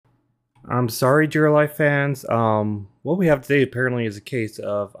I'm sorry, Jira Life fans. What we have today apparently is a case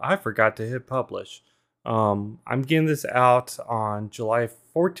of I forgot to hit publish. I'm getting this out on July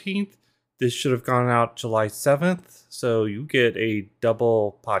 14th. This should have gone out July 7th, so you get a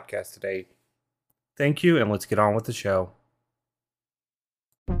double podcast today. Thank you, and let's get on with the show.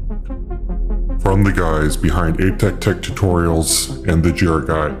 From the guys behind APTech Tech Tutorials and the Jira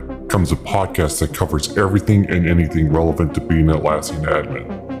Guide comes a podcast that covers everything and anything relevant to being an Atlassian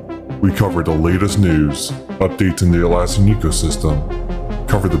admin. We cover the latest news, updates in the Atlassian ecosystem,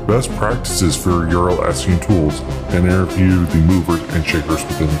 cover the best practices for your Atlassian tools, and interview the movers and shakers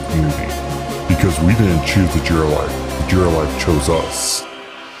within the community. Because we didn't choose the Jira Life, the Jira Life chose us.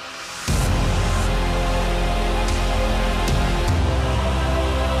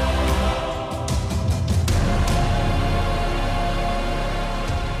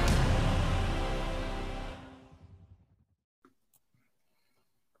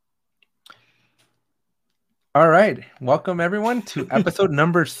 All right. Welcome, everyone, to episode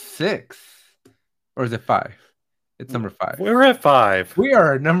number 6. Or is it 5? It's number 5. We're at 5. We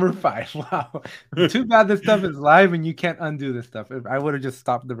are at number 5. Wow. Too bad this stuff is live and you can't undo this stuff. I would have just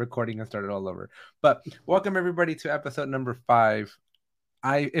stopped the recording and started all over. But welcome, everybody, to episode number 5.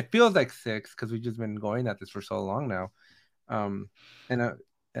 It feels like 6 because we've just been going at this for so long now. And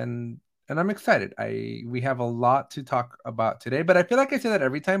I'm excited. We have a lot to talk about today, but I feel like I say that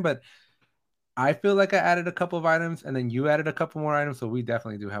every time, but I feel like I added a couple of items and then you added a couple more items. So we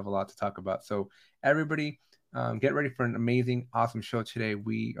definitely do have a lot to talk about. So everybody get ready for an amazing, awesome show today.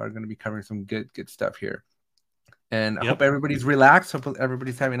 We are going to be covering some good stuff here. And I hope everybody's relaxed. Hope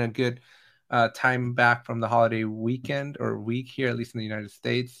everybody's having a good time back from the holiday weekend or week here, at least in the United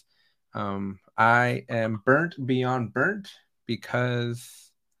States. I am burnt beyond burnt because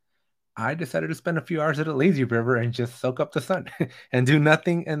I decided to spend a few hours at a lazy river and just soak up the sun and do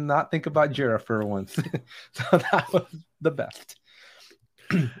nothing and not think about Jira for once. So that was the best.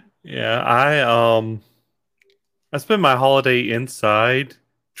 Yeah, I spent my holiday inside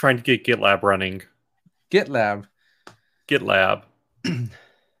trying to get GitLab running. GitLab.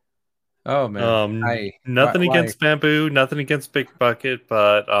 Oh man. Nothing against Bamboo, nothing against Big Bucket,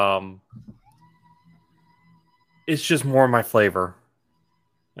 but it's just more my flavor.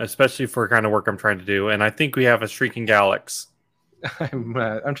 Especially for kind of work I'm trying to do, and I think we have a streaking Alex. I'm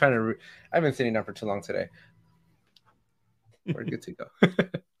trying to. I've been sitting down for too long today. We're good to go.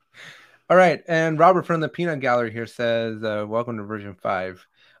 All right, and Robert from the Peanut Gallery here says, "Welcome to version 5."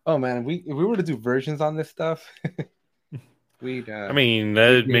 Oh man, if we were to do versions on this stuff, we'd. I mean,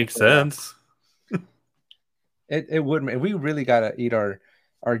 that makes sense. It would. We really gotta eat our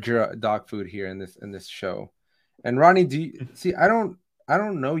Jira dog food here in this show. And Ronnie, do you see? I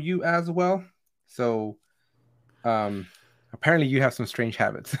don't know you as well, so apparently you have some strange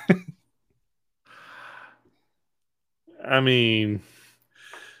habits. I mean,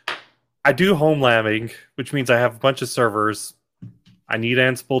 I do home labbing, which means I have a bunch of servers. I need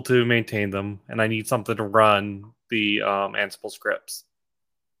Ansible to maintain them, and I need something to run the Ansible scripts.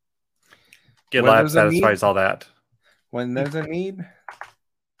 GitLab satisfies all that. When there's a need,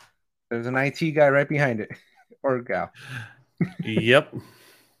 there's an IT guy right behind it, or gal. Yep.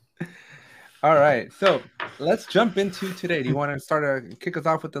 All right, so let's jump into today. Do you want to kick us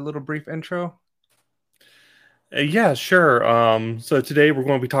off with a little brief intro? Yeah, sure. So today we're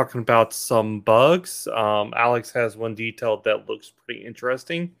going to be talking about some bugs. Alex has one detail that looks pretty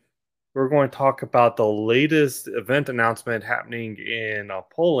interesting. We're going to talk about the latest event announcement happening in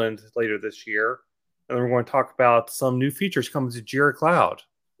Poland later this year. And then we're going to talk about some new features coming to Jira Cloud.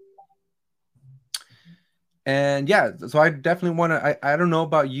 And yeah, so I definitely want to, I don't know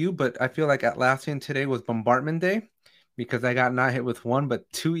about you, but I feel like Atlassian today was bombardment day because I got not hit with one, but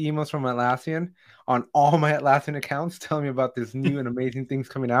 2 emails from Atlassian on all my Atlassian accounts telling me about this new and amazing things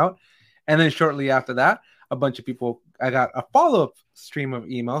coming out. And then shortly after that, a bunch of people, I got a follow-up stream of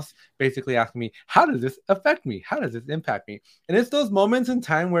emails basically asking me, how does this affect me? How does this impact me? And it's those moments in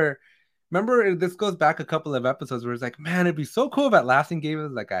time where, remember, this goes back a couple of episodes where it's like, man, it'd be so cool if Atlassian gave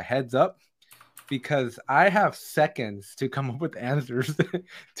us like a heads up. Because I have seconds to come up with answers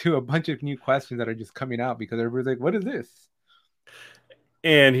to a bunch of new questions that are just coming out because everybody's like, what is this?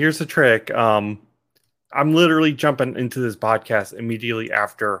 And here's the trick. I'm literally jumping into this podcast immediately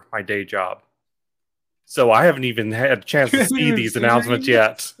after my day job. So I haven't even had a chance to see these announcements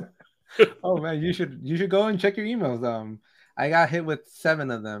yet. Oh man, you should go and check your emails. I got hit with 7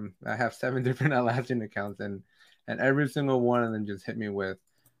 of them. I have 7 different Atlassian accounts and every single one of them just hit me with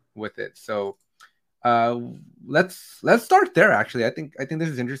it. So let's start there. Actually, I think this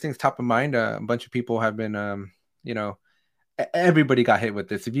is interesting. It's top of mind. A bunch of people have been everybody got hit with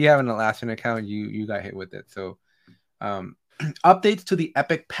this. If you have an Atlassian account, you got hit with it. So updates to the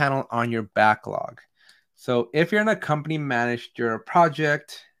Epic panel on your backlog. So if you're in a company managed your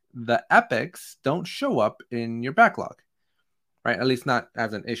project, the epics don't show up in your backlog, right? At least not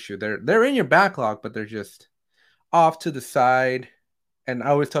as an issue. They're in your backlog, but they're just off to the side. And I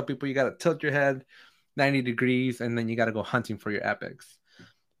always tell people you got to tilt your head 90 degrees and then you got to go hunting for your epics.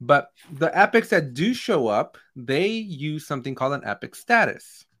 But the epics that do show up, they use something called an epic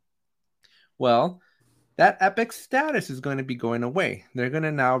status. Well, that epic status is going to be going away. They're going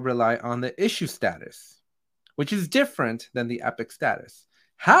to now rely on the issue status, which is different than the epic status.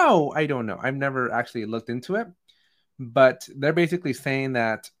 How? I don't know. I've never actually looked into it, but they're basically saying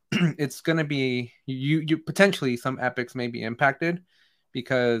that it's going to be you potentially some epics may be impacted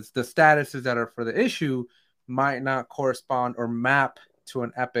because the statuses that are for the issue might not correspond or map to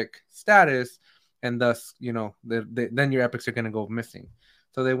an epic status, and thus, then your epics are going to go missing.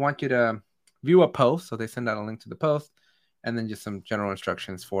 So they want you to view a post. So they send out a link to the post, and then just some general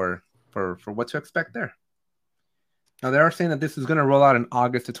instructions for what to expect there. Now they are saying that this is going to roll out in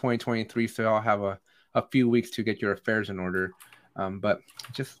August of 2023, so y'all have a few weeks to get your affairs in order. But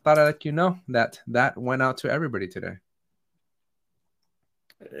just thought I'd let you know that went out to everybody today.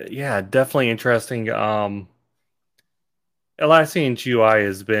 Yeah, definitely interesting. Atlassian's UI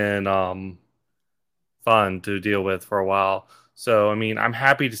has been fun to deal with for a while. So, I mean, I'm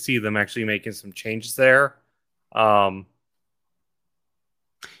happy to see them actually making some changes there. As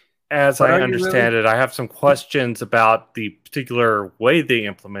I understand it, I have some questions about the particular way they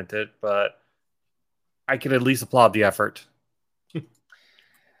implement it, but I can at least applaud the effort.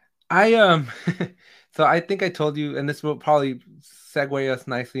 So I think I told you, and this will probably segue us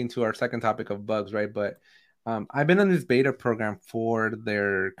nicely into our second topic of bugs, right? But I've been in this beta program for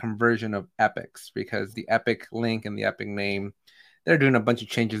their conversion of epics because the epic link and the epic name, they're doing a bunch of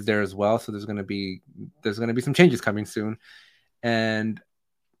changes there as well. So there's gonna be some changes coming soon, and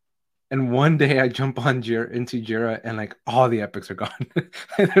one day I jump on into Jira and like all the epics are gone.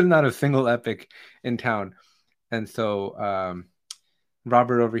 There's not a single epic in town, and so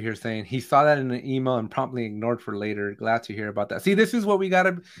Robert over here saying he saw that in an email and promptly ignored for later. Glad to hear about that. See, this is what we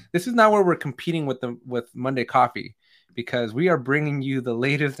gotta. This is not where we're competing with Monday Coffee, because we are bringing you the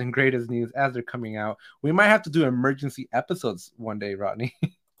latest and greatest news as they're coming out. We might have to do emergency episodes one day, Rodney,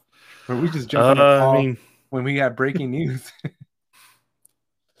 where we just jump on a call when we have breaking news.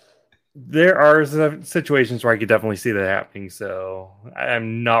 There are situations where I could definitely see that happening, so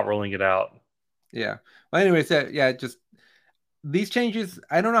I'm not ruling it out. Yeah. Well, anyways, just these changes,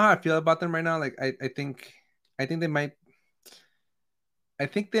 I don't know how I feel about them right now. Like I think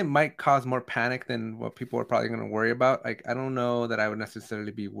they might cause more panic than what people are probably going to worry about. Like I don't know that I would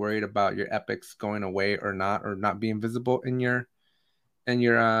necessarily be worried about your epics going away or not being visible in your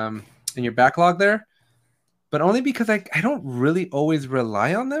backlog there. But only because I don't really always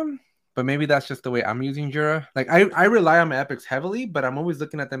rely on them. But maybe that's just the way I'm using Jira. Like I rely on my epics heavily, but I'm always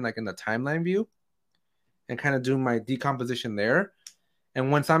looking at them like in the timeline view and kind of doing my decomposition there.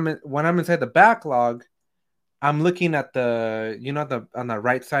 And when I'm inside the backlog, I'm looking at on the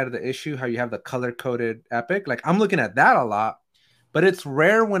right side of the issue, how you have the color coded epic. Like I'm looking at that a lot, but it's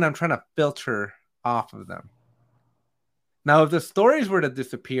rare when I'm trying to filter off of them. Now, if the stories were to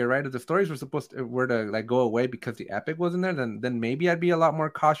disappear, right? If the stories were to like go away because the epic wasn't there, then maybe I'd be a lot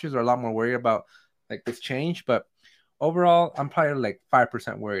more cautious or a lot more worried about like this change. But overall, I'm probably like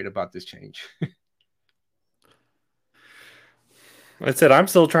 5% worried about this change. I said I'm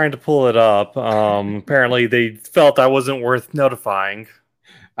still trying to pull it up. Apparently, they felt I wasn't worth notifying.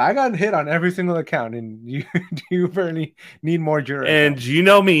 I got hit on every single account, and you apparently need more Jira. And accounts. You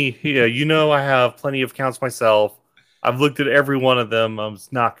know me, yeah. I have plenty of accounts myself. I've looked at every one of them.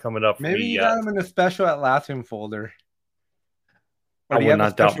 It's not coming up for Maybe me you yet. got them in a special Atlassian folder. Or I would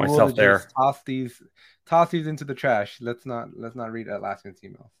not doubt myself there. Toss these into the trash. Let's not read Atlassian's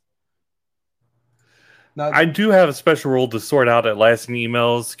emails. Now, I do have a special rule to sort out Atlassian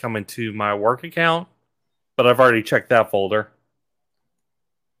emails coming to my work account, but I've already checked that folder.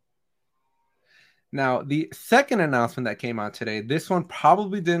 Now, the second announcement that came out today, this one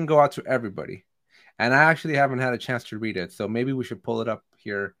probably didn't go out to everybody. And I actually haven't had a chance to read it. So maybe we should pull it up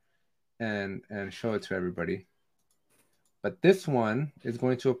here and show it to everybody. But this one is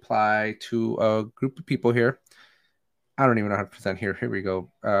going to apply to a group of people here. I don't even know how to present here. Here we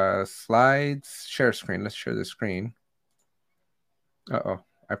go. Slides, share screen. Let's share the screen. Uh-oh.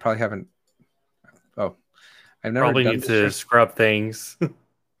 I probably haven't. Oh, I've never probably need to scrub things.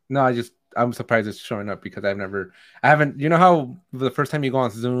 No, I'm surprised it's showing up because I haven't, you know how the first time you go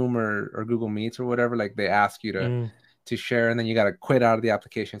on Zoom or Google Meets or whatever, like they ask you to to share, and then you got to quit out of the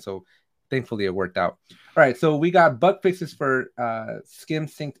application. So thankfully it worked out. All right, so we got bug fixes for Skim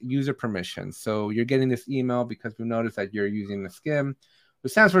synced user permissions. So you're getting this email because we noticed that you're using the Skim,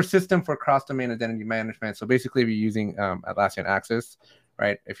 which stands for System for Cross-Domain Identity Management. So basically, if you're using Atlassian Access,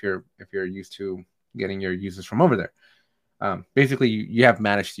 right? If you're used to getting your users from over there, basically you have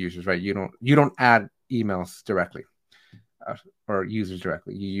managed users, right? You don't add emails directly or users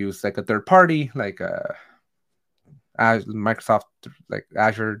directly. You use like a third party, like Microsoft, like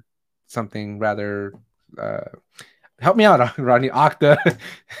Azure, something rather. Help me out, Rodney. Okta,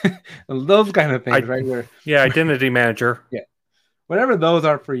 those kind of things, right? Identity manager. Yeah, whatever those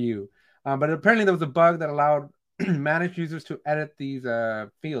are for you. But apparently there was a bug that allowed managed users to edit these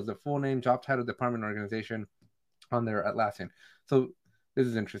fields, the full name, job title, department, organization on their Atlassian. So this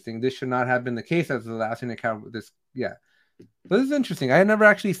is interesting. This should not have been the case as the Atlassian account. But this is interesting. I had never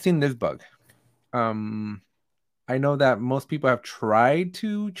actually seen this bug. I know that most people have tried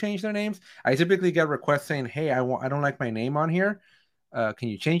to change their names. I typically get requests saying, "Hey, I don't like my name on here. Can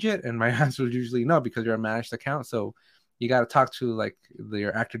you change it?" And my answer is usually no, because you're a managed account. So you got to talk to like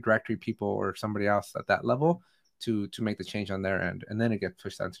your Active Directory people or somebody else at that level to make the change on their end, and then it gets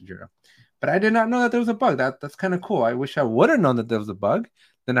pushed down to Jira. But I did not know that there was a bug. That's kind of cool. I wish I would have known that there was a bug.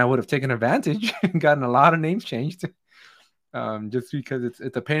 Then I would have taken advantage and gotten a lot of names changed. Just because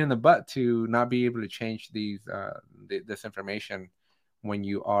it's a pain in the butt to not be able to change this information when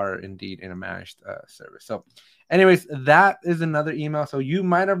you are indeed in a managed service. So anyways, that is another email. So you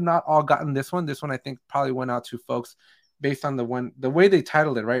might have not all gotten this one. This one I think probably went out to folks based on the way they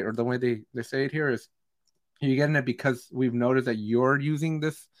titled it, right? Or the way they say it here is you're getting it because we've noticed that you're using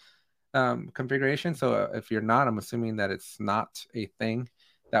this configuration. So if you're not, I'm assuming that it's not a thing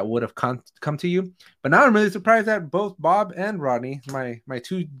that would have come to you. But now I'm really surprised that both Bob and Rodney, my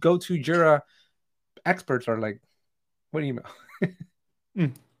two go-to Jira experts, are like, what email?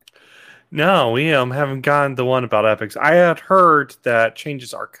 No, we haven't gotten the one about epics. I had heard that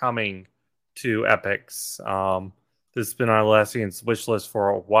changes are coming to epics. This has been on Atlassian's wish list for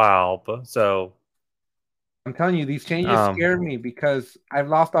a while, but so I'm telling you, these changes scare me because I've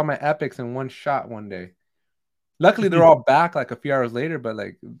lost all my epics in one shot one day. Luckily, they're all back like a few hours later, but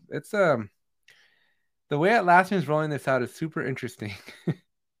like it's the way Atlassian is rolling this out is super interesting.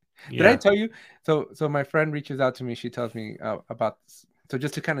 Did I tell you? So my friend reaches out to me. She tells me about this. So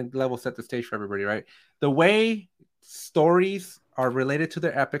just to kind of level set the stage for everybody, right? The way stories are related to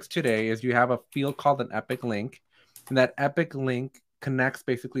their epics today is you have a field called an epic link, and that epic link connects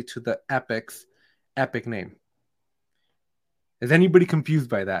basically to the epic's epic name. Is anybody confused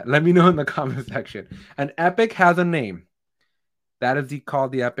by that? Let me know in the comment section. An epic has a name. That is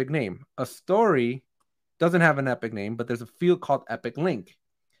called the epic name. A story doesn't have an epic name, but there's a field called epic link.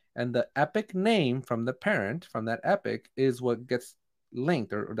 And the epic name from the parent, from that epic, is what gets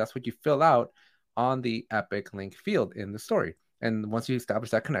linked, or that's what you fill out on the epic link field in the story. And once you establish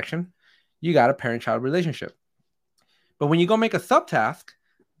that connection, you got a parent-child relationship. But when you go make a subtask,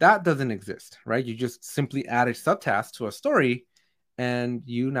 that doesn't exist, right? You just simply add a subtask to a story, and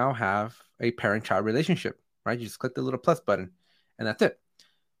you now have a parent-child relationship, right? You just click the little plus button, and that's it.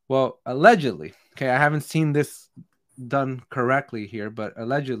 Well, allegedly, okay, I haven't seen this done correctly here, but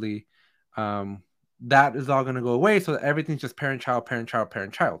allegedly, that is all going to go away, so that everything's just parent-child, parent-child,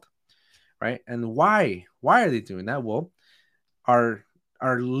 parent-child, right? And why are they doing that? Well, our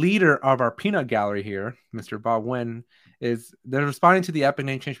leader of our peanut gallery here, Mr. Bob Wen, they're responding to the epic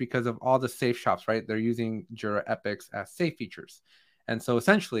name change because of all the safe shops, right? They're using Jira epics as safe features. And so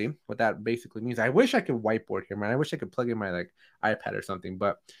essentially what that basically means, I wish I could whiteboard here, man. I wish I could plug in my like iPad or something.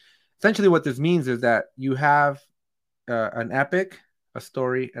 But essentially what this means is that you have an epic, a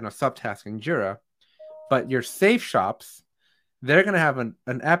story, and a subtask in Jira, but your safe shops, they're going to have an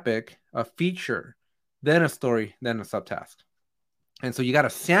epic, a feature, then a story, then a subtask. And so you got to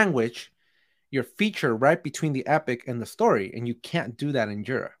sandwich your feature right between the epic and the story, and you can't do that in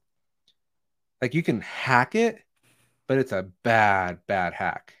Jira. Like you can hack it, but it's a bad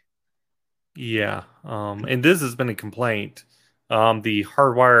hack. Yeah, and this has been a complaint. The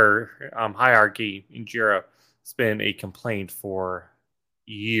hardwire hierarchy in Jira has been a complaint for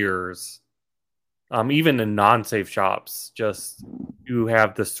years. Even in non-safe shops, just you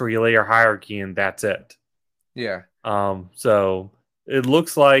have this 3-layer hierarchy, and that's it. Yeah. So it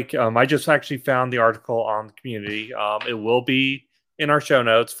looks like I just actually found the article on the community. It will be in our show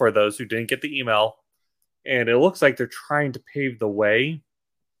notes for those who didn't get the email. And it looks like they're trying to pave the way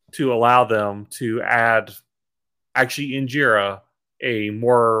to allow them to add, actually in Jira, a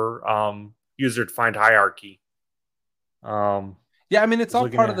more user-defined hierarchy. Yeah, I mean it's Just all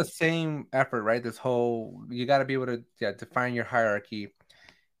looking part of the at. same effort, right? This whole you got to be able to define your hierarchy.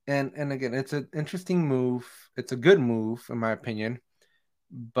 And again, it's an interesting move. It's a good move in my opinion,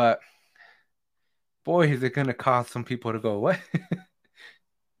 but boy, is it going to cause some people to go, "What?"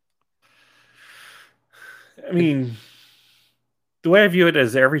 I It, mean, the way I view it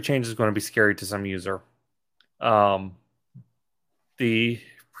is every change is going to be scary to some user. Um, the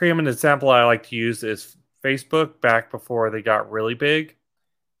preeminent example I like to use is Facebook back before they got really big.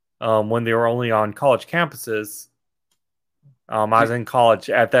 When they were only on college campuses. I was in college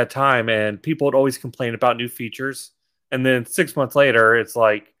at that time, and people would always complain about new features. And then 6 months later, it's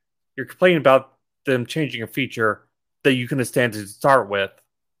like you're complaining about them changing a feature that you can stand to start with.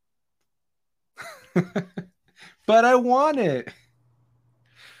 but I want it.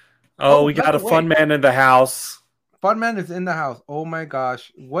 Oh, Oh, we by got the a fun way, man in the house. Funman is in the house. Oh my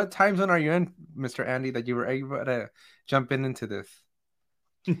gosh. What time zone are you in, Mr. Andy, that you were able to jump into this?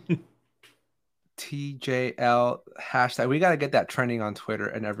 TJL hashtag. We got to get that trending on Twitter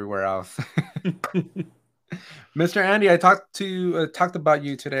and everywhere else. Mr. Andy, I talked about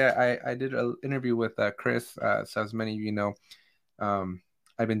you today. I did an interview with Chris. So as many of you know, um,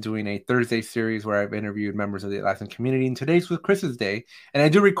 I've been doing a Thursday series where I've interviewed members of the Atlassian community, and today's with Chris's day. And I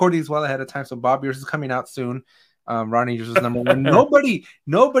do record these well ahead of time. So Bob, yours is coming out soon. Rodney, yours is number one.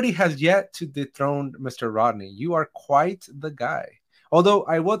 Nobody has yet to dethrone Mr. Rodney. You are quite the guy. Although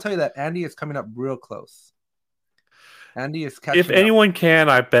I will tell you that Andy is coming up real close. Andy is If catching up. anyone can,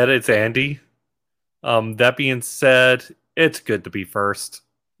 I bet it's Andy. That being said, it's good to be first.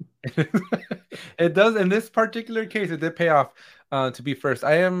 It does in this particular case. It did pay off to be first.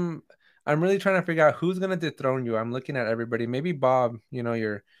 I'm really trying to figure out who's gonna dethrone you. I'm looking at everybody. Maybe Bob,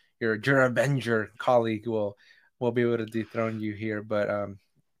 your Jira Avenger colleague will be able to dethrone you here. But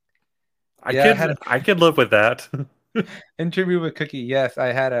I yeah, I had could an I could live with that. interview with Cookie. Yes,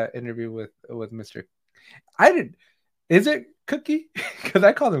 I had an interview with Mr. I did. Is it Cookie? Because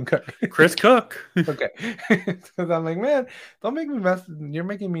I called him Cook. Chris Cook. Okay. Because I'm like, man, don't make me mess. You're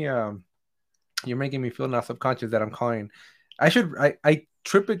making me feel now subconscious that I'm calling. I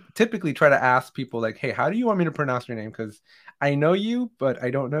typically try to ask people like, hey, how do you want me to pronounce your name? Because I know you, but I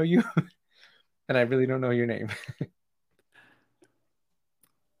don't know you, and I really don't know your name.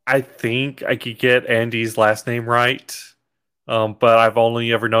 I think I could get Andy's last name right. But I've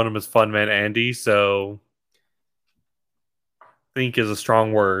only ever known him as Funman Andy, so think is a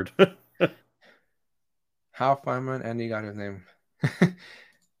strong word. How Feynman Andy got his name?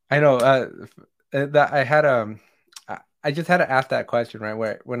 I know that I had I just had to ask that question right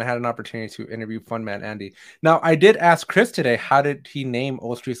where when I had an opportunity to interview Fun Man Andy. Now I did ask Chris today, how did he name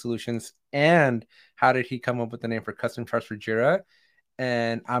Old Street Solutions and how did he come up with the name for custom charts for Jira?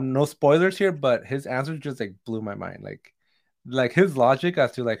 And I'm no spoilers here, but his answers just like blew my mind. Like his logic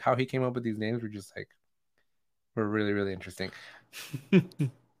as to like how he came up with these names were just like were really really interesting.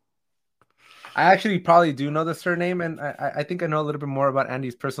 I actually probably do know the surname, and I think I know a little bit more about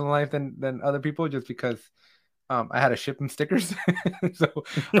Andy's personal life than other people, just because I had to ship him stickers. So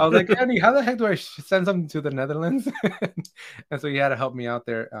I was like, Andy, how the heck do I send something to the Netherlands? And so he had to help me out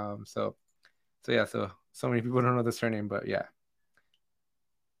there. So yeah, so many people don't know the surname, but yeah.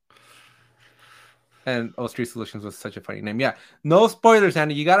 And O Street Solutions was such a funny name. Yeah, no spoilers,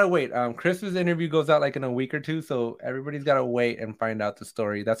 Andy. You gotta wait. Chris's interview goes out like in a week or two, so everybody's gotta wait and find out the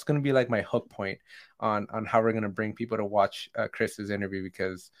story. That's gonna be like my hook point on how we're gonna bring people to watch Chris's interview,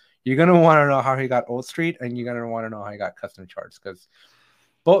 because you're gonna want to know how he got Old Street, and you're gonna want to know how he got custom charts, because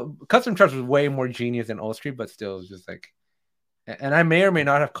both custom charts was way more genius than Old Street, but still, it was just like. And I may or may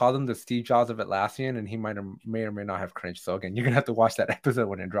not have called him the Steve Jobs of Atlassian, and he may or may not have cringed. So again, you're gonna have to watch that episode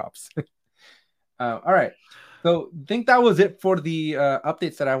when it drops. All right. So I think that was it for the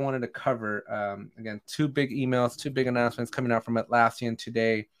updates that I wanted to cover. Again, two big emails, two big announcements coming out from Atlassian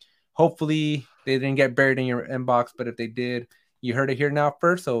today. Hopefully they didn't get buried in your inbox, but if they did, you heard it here now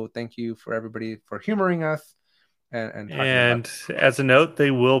first. So thank you for everybody for humoring us and talking about And as a note,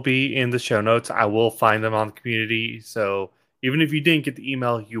 they will be in the show notes. I will find them on the community. So even if you didn't get the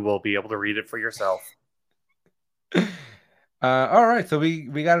email, you will be able to read it for yourself. it. All right. So we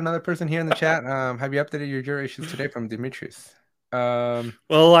got another person here in the chat. Have you updated your Jira issues today from Demetrius?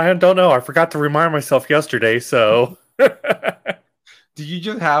 Well, I don't know. I forgot to remind myself yesterday. So Do you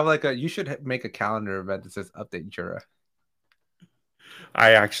just have like you should make a calendar event that says update Jira.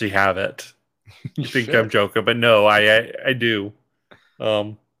 I actually have it. You You think I'm should. joking, but no, I do.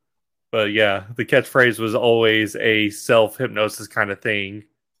 Um, but yeah, the catchphrase was always a self hypnosis kind of thing.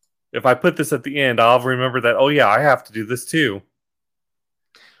 If I put this at the end, I'll remember that. Oh yeah, I have to do this too.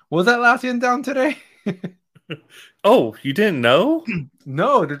 Was that Atlassian down today? Oh, you didn't know?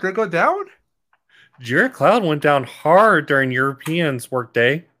 No, did they go down? Jira Cloud went down hard during Europeans'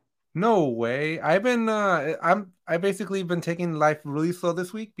 workday. No way. I basically been taking life really slow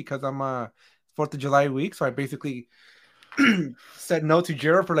this week because I'm 4th of July week, so I basically said no to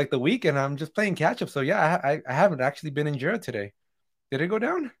Jira for like the week, and I'm just playing catch up. So yeah, I haven't actually been in Jira today. Did it go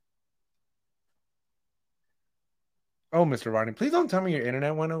down? Oh, Mr. Rodney, please don't tell me your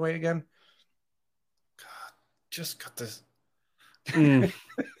internet went away again. Just got this. Mm.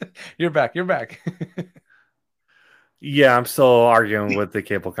 You're back. You're back. Yeah, I'm still arguing with the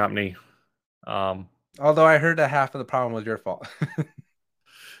cable company. Um, Although I heard that half of the problem was your fault.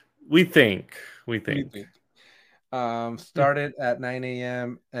 we think. We What do you think. think? Started at 9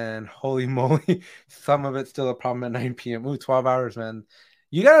 a.m. and holy moly, some of it's still a problem at 9 p.m. Ooh, 12 hours, man.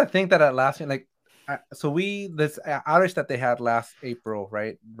 You gotta think that at last, like, this outage that they had last April,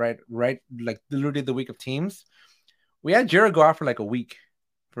 right, like literally the week of Teams, we had Jira go out for like a week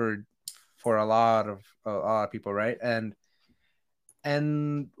for a lot of people, right?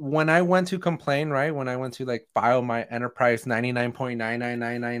 And when I went to complain, right, when I went to like file my enterprise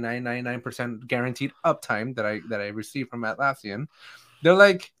 99.9999999% guaranteed uptime that I received from Atlassian, they're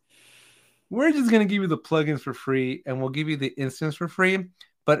like, we're just gonna give you the plugins for free and we'll give you the instance for free.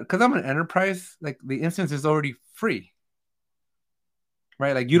 But because I'm an enterprise, like the instance is already free,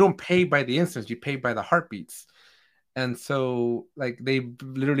 right? Like you don't pay by the instance, you pay by the heartbeats. And so like they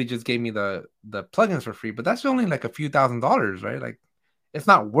literally just gave me the plugins for free, but that's only like a few $1,000s, right? Like it's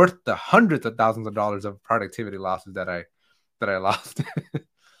not worth the hundreds of thousands of dollars of productivity losses that I lost.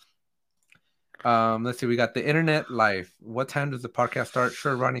 Let's see. We got the internet live. What time does the podcast start?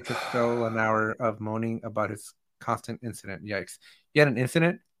 Sure, Ronnie could fill an hour of moaning about his constant incident. Yikes! You had an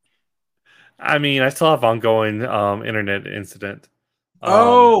incident? I mean, I still have ongoing internet incident. Um,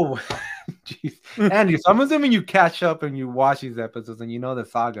 Oh, jeez, Andy. So I'm assuming you catch up and you watch these episodes and you know the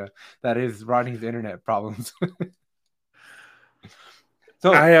saga that is Ronnie's internet problems. I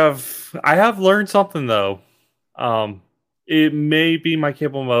So have learned something though. Um, it may be my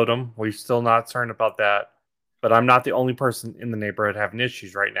cable modem. We're still not certain about that, but I'm not the only person in the neighborhood having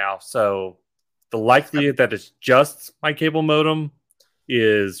issues right now. So the likelihood that it's just my cable modem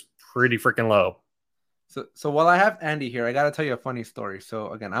is pretty freaking low. So while I have Andy here, I gotta tell you a funny story.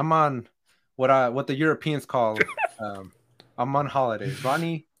 So again, I'm on what the Europeans call I'm on holidays.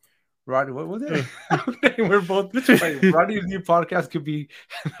 Rodney, what was it? We're both like Rodney's new podcast could be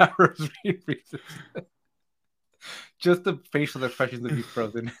just the facial expressions would be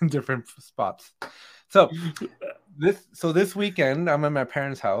frozen in different spots. So this weekend I'm at my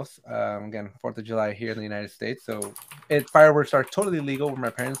parents' house. Again, 4th of July here in the United States. So fireworks are totally legal where my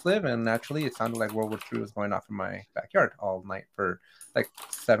parents live, and naturally it sounded like World War III was going off in my backyard all night for like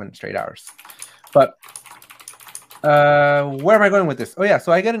 7 straight hours. But where am I going with this? Oh yeah,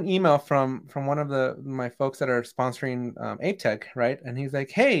 so I get an email from one of my folks that are sponsoring ApeTech, right? And he's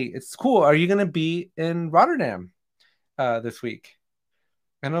like, "Hey, it's cool. Are you gonna be in Rotterdam this week?"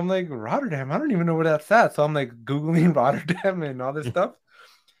 And I'm like, Rotterdam? I don't even know where that's at. So I'm like Googling Rotterdam and all this stuff.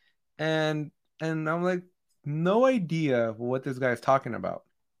 And I'm like, no idea what this guy's talking about.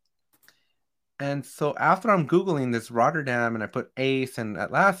 And so after I'm Googling this Rotterdam and I put Ace and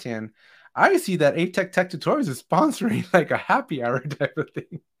Atlassian, I see that ATech Tech Tutorials is sponsoring like a happy hour type of thing.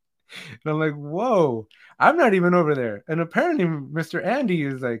 And I'm like, whoa, I'm not even over there. And apparently Mr. Andy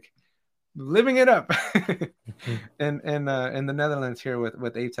is like living it up in the Netherlands here with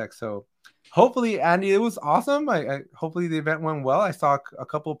ATech. So hopefully, Andy, it was awesome. I hopefully the event went well. I saw a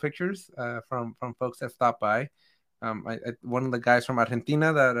couple of pictures from folks that stopped by. One of the guys from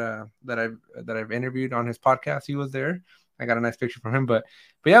Argentina that I've interviewed on his podcast, he was there. I got a nice picture from him, but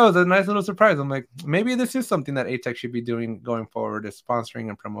yeah, it was a nice little surprise. I'm like, maybe this is something that ATech should be doing going forward, is sponsoring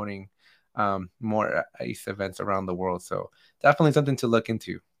and promoting more ACE events around the world. So definitely something to look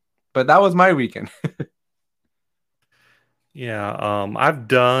into. But that was my weekend. Yeah, I've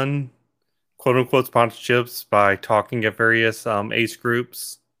done quote unquote sponsorships by talking at various ACE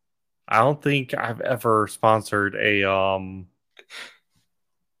groups. I don't think I've ever sponsored a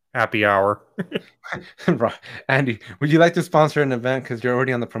happy hour. Andy, would you like to sponsor an event because you're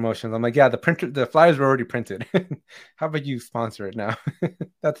already on the promotions? I'm like, yeah, the flyers were already printed. How about you sponsor it now?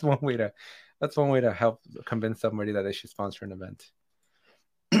 That's one way to help convince somebody that they should sponsor an event.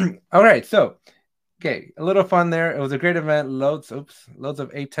 All right, so okay, a little fun there. It was a great event. Loads of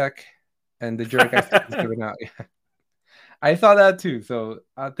ATech and the Jira guys giving out. I saw that too. So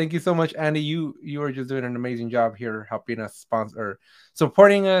thank you so much, Andy. You are just doing an amazing job here, helping us sponsor,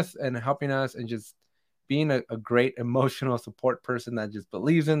 supporting us, and helping us, and just being a great emotional support person that just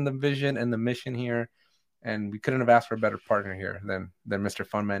believes in the vision and the mission here. and we couldn't have asked for a better partner here than Mr.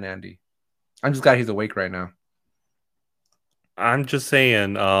 Funman Andy. I'm just glad he's awake right now. I'm just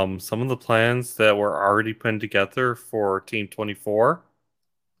saying, some of the plans that were already put together for Team 24,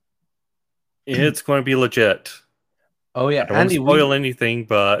 it's going to be legit. Oh yeah, I don't want to Andy, spoil anything,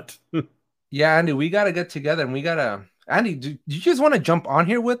 but Andy, we gotta get together and we gotta. Andy, do you just want to jump on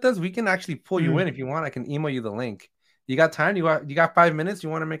here with us? We can actually pull you in if you want. I can email you the link. You got time? You got 5 minutes? You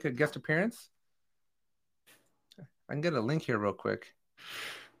want to make a guest appearance? I can get a link here real quick.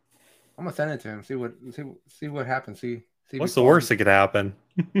 I'm gonna send it to him. See what happens. See what's the worst that could happen?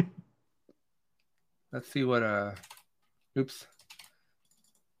 Let's see what oops.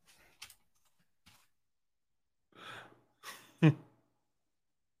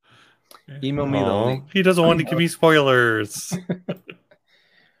 Email me the link. He doesn't want to give me spoilers.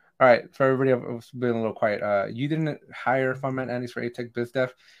 All right, for everybody, I've been a little quiet. You didn't hire Funman Andy's for ATech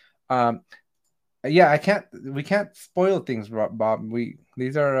BizDev. Yeah, we can't spoil things, Bob.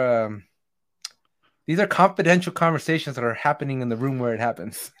 These are confidential conversations that are happening in the room where it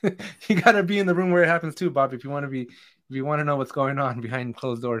happens. You got to be in the room where it happens too, Bob, if you want to know what's going on behind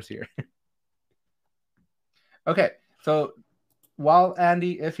closed doors here. Okay, so while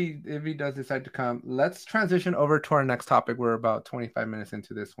Andy, if he does decide to come, let's transition over to our next topic. We're about 25 minutes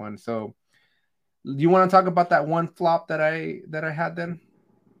into this one. So do you want to talk about that one flop that I had then?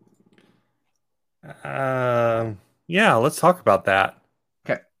 Yeah, let's talk about that.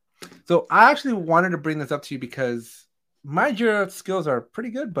 Okay. So I actually wanted to bring this up to you because my Jira skills are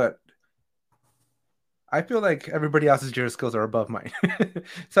pretty good, but I feel like everybody else's Jira skills are above mine.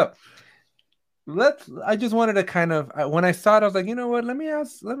 So I just wanted to kind of, when I saw it, I was like, you know what, let me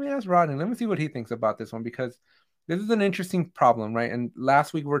ask Rodney, let me see what he thinks about this one, because this is an interesting problem, right? And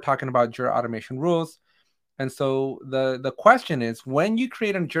last week we were talking about Jira automation rules. And so the question is, when you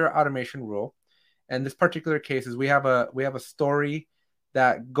create a Jira automation rule, and this particular case is we have a story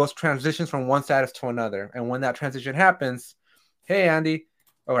that transitions from one status to another. And when that transition happens, hey, Andy,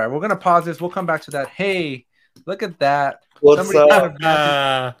 all right, we're going to pause this. We'll come back to that. Hey, look at that. What's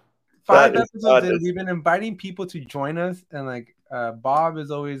up? 5 episodes in, we've been inviting people to join us, and like Bob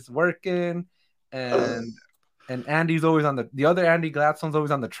is always working, and Andy's always on the other Andy Gladstone's always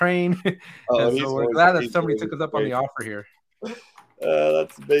on the train. And so we're glad that somebody took us up on the offer here.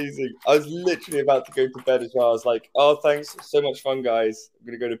 That's amazing. I was literally about to go to bed as well. I was like, oh, thanks, so much fun, guys. I'm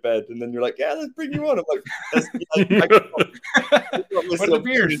gonna go to bed. And then you're like, yeah, let's bring you on. I'm like, what are the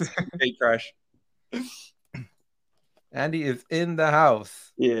beers? Hey, Crash. Andy is in the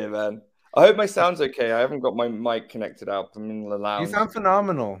house. Yeah, man. I hope my sound's okay. I haven't got my mic connected up. I'm in the lounge. You sound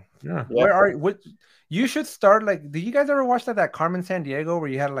phenomenal. Yeah. Where are you? What? You should start like. Did you guys ever watch that Carmen Sandiego where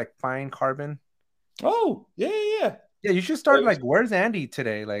you had like fine carbon? Oh, yeah. Yeah, you should start like, where's Andy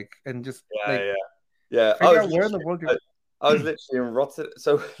today? Like, and just yeah. Figure out where in the world I was literally in Rotterdam.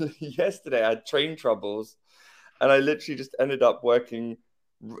 So yesterday I had train troubles, and I literally just ended up working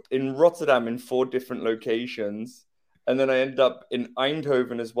in Rotterdam in 4 different locations. And then I ended up in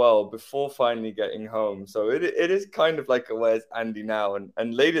Eindhoven as well before finally getting home. So it is kind of like a where's Andy now?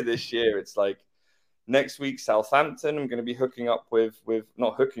 And later this year, it's like next week, Southampton. I'm going to be hooking up with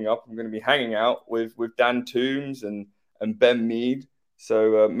not hooking up. I'm going to be hanging out with Dan Toombs and Ben Mead.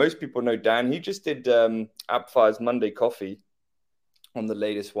 So most people know Dan. He just did Appfire's Monday Coffee on the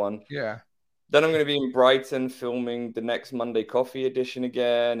latest one. Yeah. Then I'm going to be in Brighton filming the next Monday Coffee edition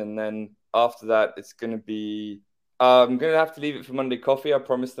again. And then after that, it's going to be... I'm going to have to leave it for Monday Coffee. I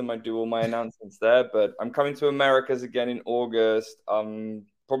promised them I'd do all my announcements there, but I'm coming to Americas again in August. I'm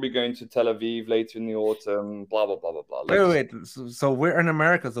probably going to Tel Aviv later in the autumn, blah, blah, blah, blah, blah. Wait. So we're in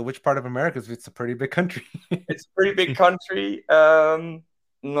America. So which part of America? It's a pretty big country. It's a pretty big country.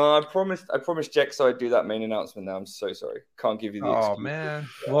 No, I promised Jexo I'd do that main announcement now. I'm so sorry. Can't give you the excuse. Oh, man.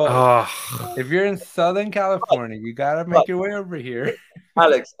 Well, if you're in Southern California, you got to make your way over here.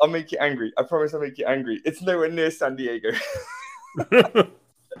 Alex, I'll make you angry. I promise I'll make you angry. It's nowhere near San Diego.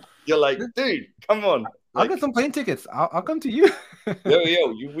 You're like, dude, come on. I'll get some plane tickets. I'll come to you.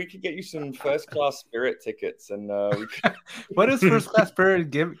 We could get you some first class Spirit tickets, and what does first class Spirit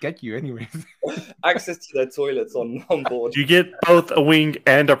get you, anyways? Access to their toilets on board. You get both a wing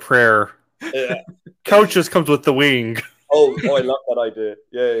and a prayer. Yeah, Coach just comes with the wing. Oh, I love that idea.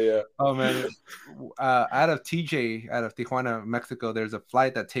 Yeah. Oh man, out of Tijuana, Mexico, there's a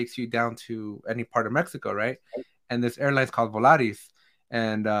flight that takes you down to any part of Mexico, right? And this airline's called Volaris,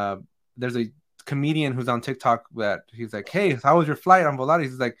 and there's a comedian who's on TikTok that he's like, hey, how was your flight on Volaris?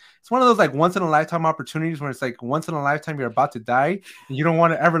 He's like, it's one of those like once in a lifetime opportunities where it's like once in a lifetime you're about to die and you don't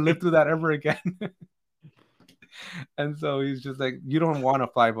want to ever live through that ever again. And so he's just like, you don't want to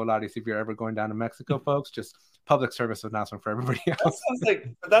fly Volaris if you're ever going down to Mexico, folks. Just public service announcement for everybody That else. sounds like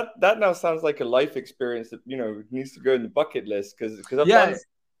that now sounds like a life experience that needs to go in the bucket list because I've Yeah, done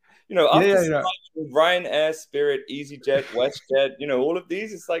after yeah. Ryanair, Spirit, EasyJet, WestJet, all of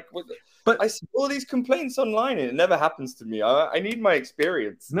these, it's like But I see all these complaints online and it never happens to me. I need my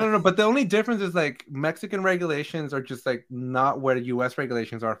experience. no. But the only difference is like Mexican regulations are just like not where U.S.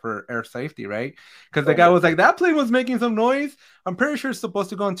 regulations are for air safety, right? Because the guy was like, that plane was making some noise. I'm pretty sure it's supposed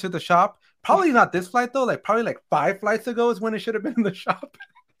to go into the shop. Probably not this flight though. Like probably like 5 flights ago is when it should have been in the shop.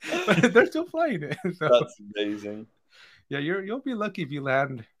 But they're still flying it. So, that's amazing. Yeah, you'll be lucky if you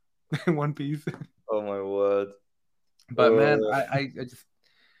land in one piece. Oh my word! But man, I just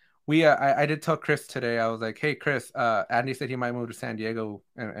I did tell Chris today. I was like, hey Chris, Andy said he might move to San Diego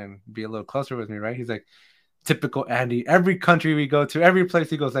and be a little closer with me, right? He's like, typical Andy. Every country we go to, every place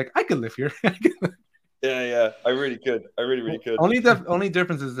he goes, like, I could live here. Yeah, I really could. I really could. Only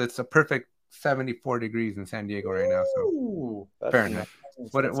difference is it's a perfect 74 degrees in San Diego right now. So Fahrenheit.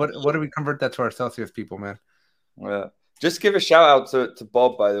 What do we convert that to our Celsius people, man? Yeah. Just give a shout out to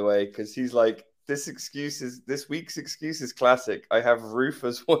Bob, by the way, because he's like, this week's excuse is classic. I have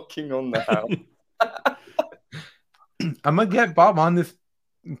roofers working on the house. I'm gonna get Bob on this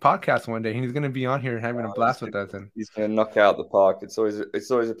podcast one day. He's gonna be on here having a blast with us, and he's gonna knock out the park. It's always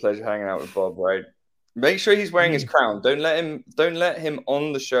a pleasure hanging out with Bob, right? Make sure he's wearing his crown. Don't let him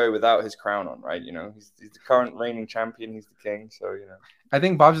on the show without his crown on, right? He's the current reigning champion. He's the king, so I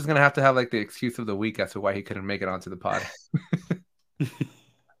think Bob's just gonna have to have like the excuse of the week as to why he couldn't make it onto the pod.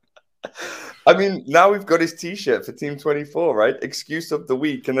 I mean, now we've got his T-shirt for Team 24, right? Excuse of the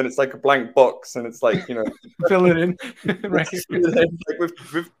week, and then it's like a blank box, and it's like fill it in, right? Like with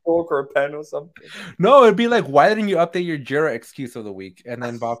chalk or a pen or something. No, it'd be like, why didn't you update your Jira excuse of the week? And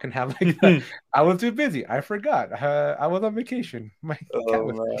then Bob can have like, I was too busy, I forgot, I was on vacation. My cat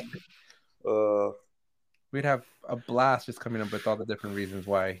was We'd have a blast just coming up with all the different reasons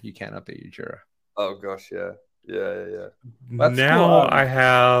why you can't update your Jira. Oh gosh, yeah. That's now cool. I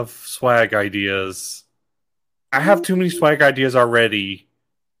have swag ideas. I have too many swag ideas already.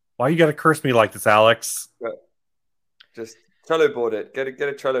 Why you gotta curse me like this, Alex? Just Trello board it. Get a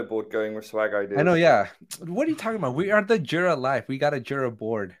Trello board going with swag ideas. I know, yeah. What are you talking about? We are the Jira life. We got a Jira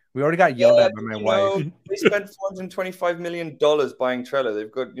board. We already got yelled at by my wife. They spent $425 million buying Trello.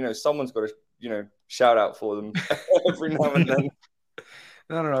 They've got, someone's got to, shout out for them every now and then.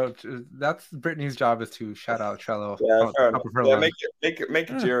 No. That's Brittany's job, is to shout out Trello. Yeah, make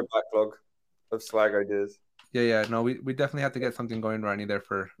a Jira backlog of swag ideas. Yeah. No, we definitely have to get something going, Ronnie. There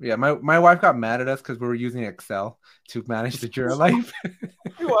my wife got mad at us because we were using Excel to manage the Jira life.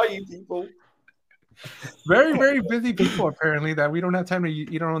 Who are you people? Very, very busy people, apparently, that we don't have time to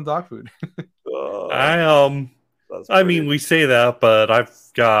eat our own dog food. I mean, we say that, but I've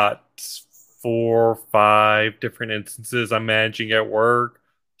got 4 or 5 different instances I'm managing at work,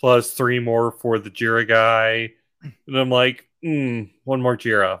 plus 3 more for the Jira guy. And I'm like, one more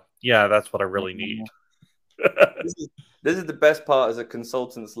Jira. Yeah, that's what I really need. This is the best part as a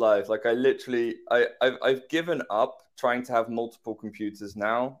consultant's life. Like I've given up trying to have multiple computers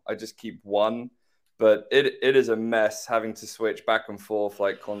now. I just keep one, but it is a mess having to switch back and forth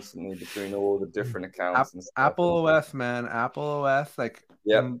like constantly between all the different accounts and stuff. Apple OS, man. Apple OS, like,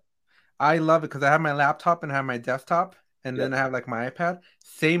 yeah. I love it because I have my laptop and I have my desktop, and then I have like my iPad.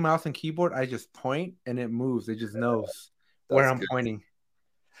 Same mouse and keyboard. I just point and it moves. It just knows where I'm pointing.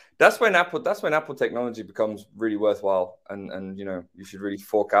 That's when Apple technology becomes really worthwhile, and you should really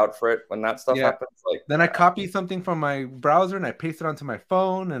fork out for it when that stuff happens. Like then I copy something from my browser and I paste it onto my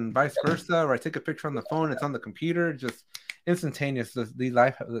phone, and vice versa. Or I take a picture on the phone, it's on the computer, just instantaneous. These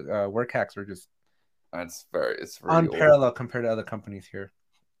life work hacks are just it's really unparalleled compared to other companies here.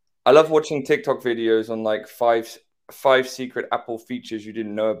 I love watching TikTok videos on like five secret Apple features you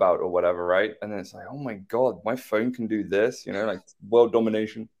didn't know about or whatever, right? And then it's like, oh my god, my phone can do this, like world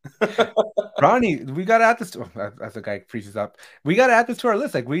domination. Ronnie, we gotta add this as the guy freezes up. We gotta add this to our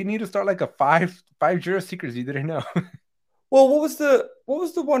list. Like, we need to start like a five Jira secrets you didn't know. Well, what was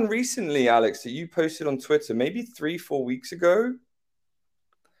the one recently, Alex, that you posted on Twitter? Maybe 3-4 weeks ago.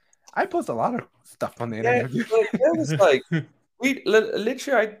 I post a lot of stuff on the internet. There was like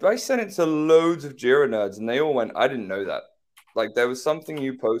I sent it to loads of Jira nerds, and they all went, I didn't know that. Like, there was something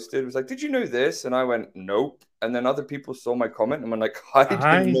you posted. It was like, did you know this? And I went, nope. And then other people saw my comment, and I'm like, I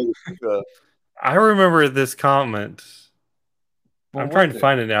didn't know either. I remember this comment. I'm trying to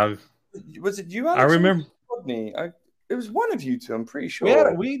find it now. Was it you, Alex? I remember. It was one of you two, I'm pretty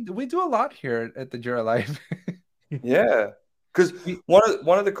sure. We do a lot here at the Jira Life. Yeah. Because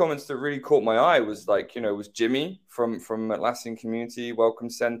one of the comments that really caught my eye was like, was Jimmy from Atlassian Community Welcome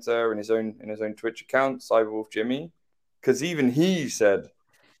Center and his own Twitch account, Cyberwolf Jimmy. Because even he said,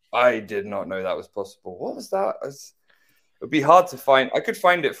 I did not know that was possible. What was that? It'd be hard to find. I could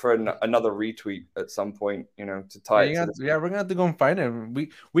find it for another retweet at some point, to tie it to this. Yeah, we're gonna have to go and find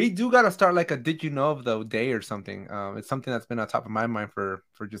it. We do gotta start like a did you know of the day or something. It's something that's been on top of my mind for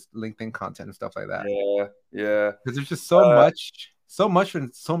just LinkedIn content and stuff like that. Yeah. Because there's just so much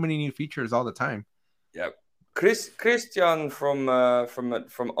and so many new features all the time. Yeah. Christian from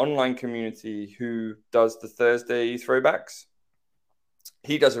online community who does the Thursday throwbacks.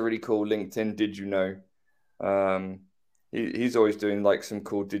 He does a really cool LinkedIn Did You Know? He's always doing like some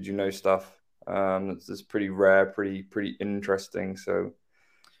cool Did You Know stuff. That's pretty rare, pretty interesting. So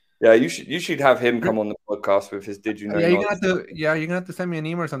yeah, you should have him come on the podcast with his Did You Know. Yeah, you're gonna have to send me an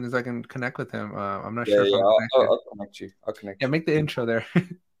email or something so I can connect with him. I'm not sure. I'll connect you. Yeah, make the intro there.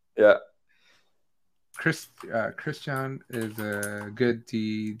 Yeah. Christian is a good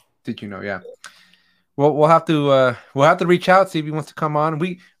Did You Know? Yeah. Well, we'll have to reach out, see if he wants to come on.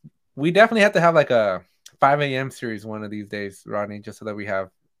 We definitely have to have like a 5 a.m. series one of these days, Rodney, just so that we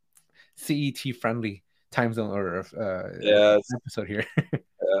have CET friendly time zone or episode here.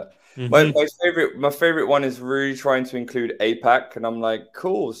 Yeah. My favorite one is really trying to include APAC, and I'm like,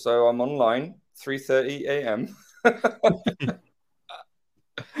 cool. So I'm online 3:30 a.m.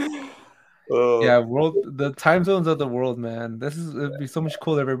 Yeah, the time zones of the world, man. It'd be so much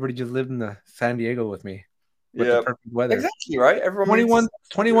cooler if everybody just lived in the San Diego with me. With the perfect weather. Exactly, right? Everyone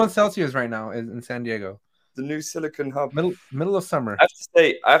 21 Celsius right now in San Diego. The new Silicon Hub. Middle of summer. I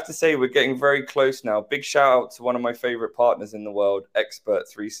have to say we're getting very close now. Big shout out to one of my favorite partners in the world, Expert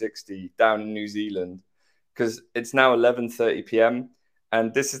 360 down in New Zealand, because it's now 11:30 p.m.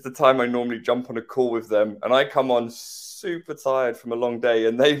 and this is the time I normally jump on a call with them, and I come on super tired from a long day,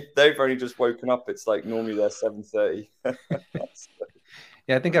 and they've only just woken up. It's like normally they're 7:30.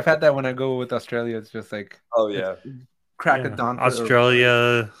 Yeah, I think I've had that when I go with Australia. It's just like, oh yeah, crack of dawn.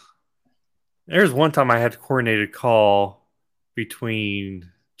 Australia. There's one time I had to coordinate a call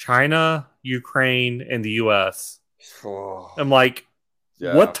between China, Ukraine, and the U.S. I'm like,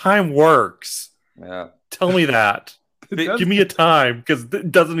 what time works? Yeah, tell me that. Give me a time because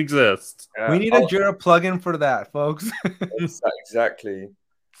it doesn't exist. We need a Jira plugin for that, folks. Exactly.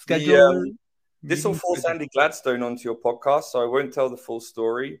 Schedule. This will force Andy Gladstone onto your podcast, so I won't tell the full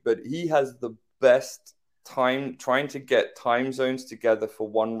story, but he has the best time trying to get time zones together for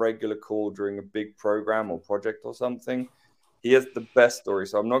one regular call during a big program or project or something. He has the best story,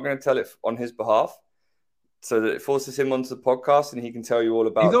 so I'm not going to tell it on his behalf, so that it forces him onto the podcast and he can tell you all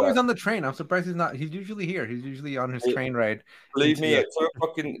about it. He's always on the train. I'm surprised he's not. He's usually here. He's usually on his train ride. Believe me, at 2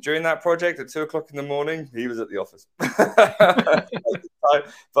 o'clock during that project, at 2 o'clock in the morning, he was at the office. But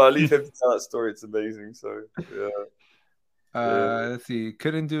I'll leave him to tell that story. It's amazing. So, yeah. Let's see.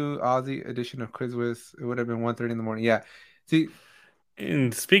 Couldn't do Aussie edition of Quiz Whiz. It would have been 1:30 in the morning. Yeah. See.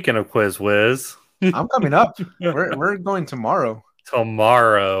 And speaking of Quiz Whiz, I'm coming up. We're going tomorrow.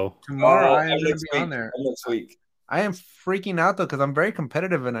 Tomorrow, I am going to be on there next week. I am freaking out though because I'm very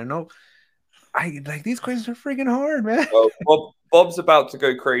competitive and I know these quizzes are freaking hard, man. Well, Bob's about to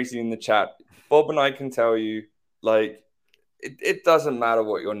go crazy in the chat. Bob and I can tell you, like, it doesn't matter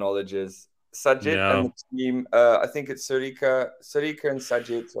what your knowledge is. Sajid and the team, I think it's Sarika and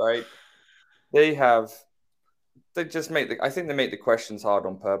Sajid, right? They make the questions hard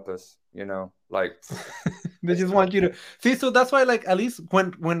on purpose, like they just want you to see. So that's why, like, at least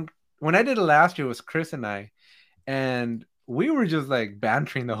when I did it last year, it was Chris and I, and we were just like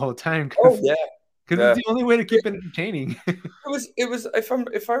bantering the whole time. Because it's the only way to keep it entertaining. It was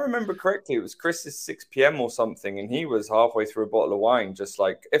if I remember correctly, it was Chris's 6 p.m. or something, and he was halfway through a bottle of wine, just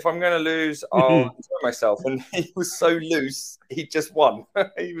like, if I'm gonna lose, I'll enjoy myself. And he was so loose, he just won.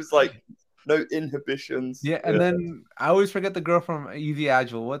 He was like, no inhibitions. Yeah, and then I always forget the girl from Easy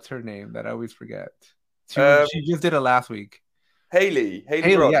Agile. What's her name? That I always forget. She just did it last week. Haley,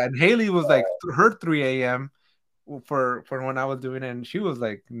 yeah, and Haley was like her 3 a.m. for when I was doing it, and she was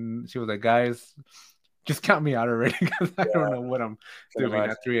like, guys, just count me out already because I don't know what I'm doing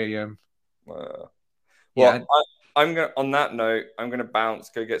at 3 a.m. I'm gonna. On that note, I'm gonna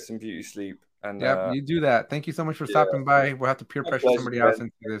bounce, go get some beauty sleep. And you do that. Thank you so much for stopping by. We'll have to peer pressure somebody else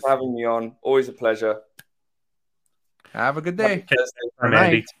into this. For having me on. Always a pleasure. Have a good day. Or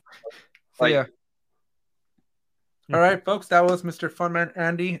night. See ya. All right, folks. That was Mr. Funman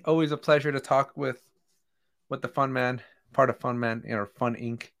Andy. Always a pleasure to talk with the Fun Man, part of Fun Man or Fun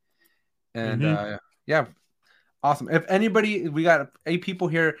Inc. And awesome. If anybody, we got 8 people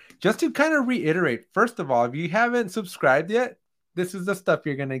here. Just to kind of reiterate, first of all, if you haven't subscribed yet, this is the stuff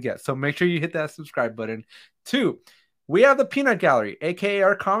you're gonna get. So make sure you hit that subscribe button. 2, we have the peanut gallery, aka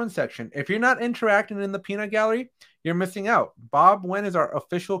our comment section. If you're not interacting in the peanut gallery, you're missing out. Bob Wen is our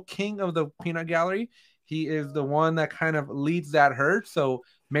official king of the peanut gallery. He is the one that kind of leads that herd. So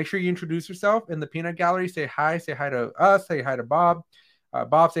make sure you introduce yourself in the peanut gallery. Say hi to us, say hi to Bob.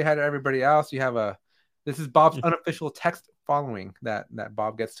 Bob, say hi to everybody else. You have this is Bob's unofficial text following that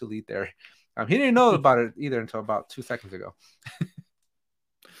Bob gets to lead there. He didn't know about it either until about 2 seconds ago.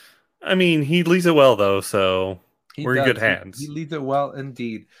 I mean, he leads it well though, so we're in good hands. He leads it well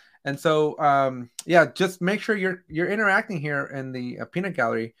indeed. And so, yeah, just make sure you're interacting here in the peanut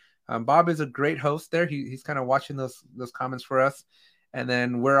gallery. Bob is a great host there. He's kind of watching those comments for us, and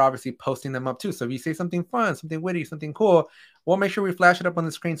then we're obviously posting them up too. So if you say something fun, something witty, something cool, we'll make sure we flash it up on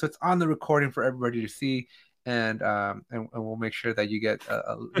the screen so it's on the recording for everybody to see, and we'll make sure that you get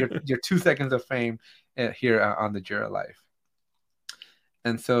your 2 seconds of fame here on the Jira Live.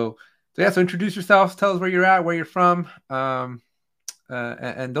 And so yeah, so introduce yourselves, tell us where you're at, where you're from.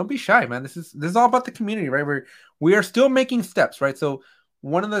 And don't be shy, man. This is all about the community, right? We are still making steps, right? So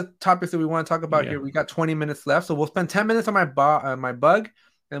one of the topics that we want to talk about here, we got 20 minutes left, so we'll spend 10 minutes on my bug,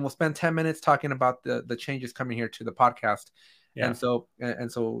 and we'll spend 10 minutes talking about the changes coming here to the podcast. Yeah. And so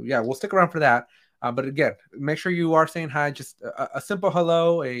yeah, we'll stick around for that. But again, make sure you are saying hi, just a simple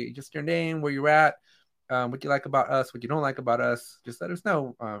hello, just your name, where you're at, what you like about us, what you don't like about us. Just let us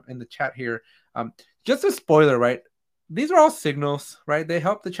know in the chat here. Just a spoiler, right? These are all signals, right? They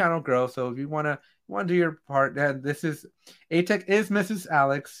help the channel grow. So if you want to do your part, this is ATech is Mrs.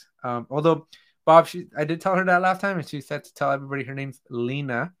 Alex. Although Bob, I did tell her that last time, and she said to tell everybody her name's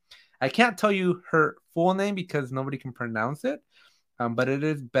Lena. I can't tell you her full name because nobody can pronounce it. But it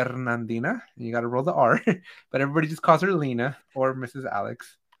is Bernardina. And you got to roll the R. But everybody just calls her Lena or Mrs.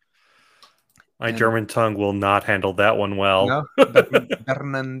 Alex. My German tongue will not handle that one well. No,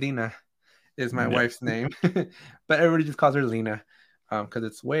 Bernardina is my wife's name, but everybody just calls her Lena because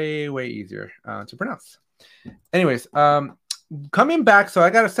it's way easier to pronounce. Anyways, coming back, so I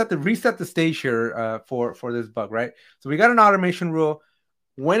got to reset the stage here for this bug, right? So we got an automation rule.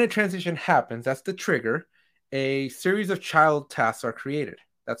 When a transition happens, that's the trigger. A series of child tasks are created.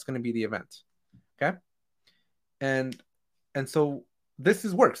 That's going to be the event. Okay, and so this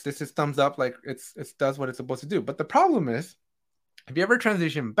works. This is thumbs up, like it does what it's supposed to do. But the problem is, if you ever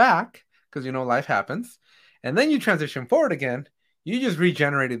transition back, because life happens, and then you transition forward again, you just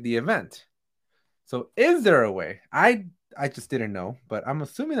regenerated the event. So is there a way? I just didn't know, but I'm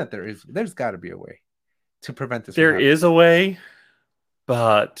assuming that there's got to be a way to prevent this. There is a way,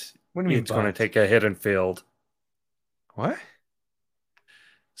 but it's going to take a hidden field. What?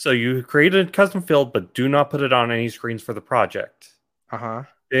 So you create a custom field, but do not put it on any screens for the project.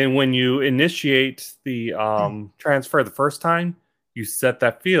 And when you initiate the transfer the first time, you set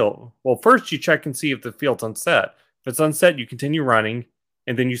that field. Well, first you check and see if the field's unset. If it's unset, you continue running,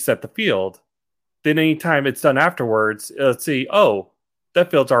 and then you set the field. Then anytime it's done afterwards, let's see, oh, that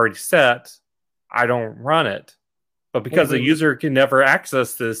field's already set. I don't run it. But because the user can never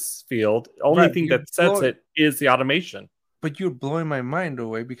access this field, the only thing that sets it is the automation. But you're blowing my mind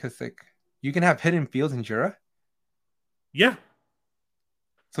away because you can have hidden fields in Jira? Yeah.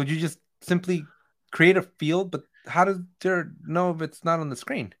 So you just simply create a field, but how does Jira know if it's not on the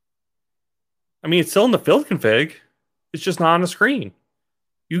screen? I mean, it's still in the field config. It's just not on the screen.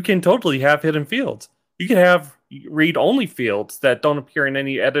 You can totally have hidden fields. You can have read-only fields that don't appear in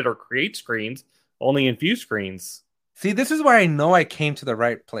any edit or create screens, only in view screens. See, this is why I know I came to the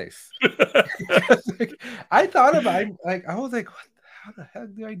right place. I thought about it, I was like, how the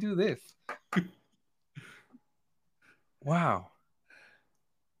heck do I do this? Wow.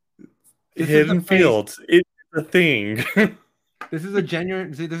 Hidden fields. It's a thing. This is a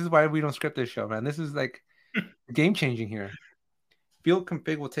genuine. See, this is why we don't script this show, man. This is like game changing here. Field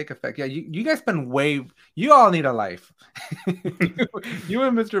config will take effect. Yeah, you guys spend you all need a life. You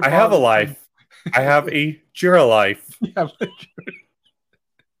and Mr. Bob. I have a life. I have a Jira life.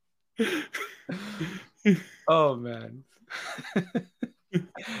 Oh man.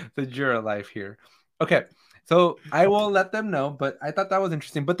 The Jira life here. Okay. So I will let them know, but I thought that was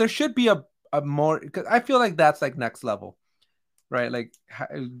interesting. But there should be a more, because I feel like that's like next level, right? Like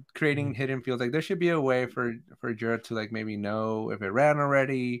creating hidden fields. Like there should be a way for Jira to like maybe know if it ran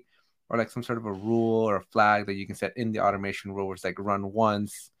already, or like some sort of a rule or a flag that you can set in the automation rule where it's like run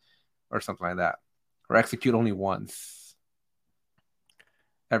once or something like that, or execute only once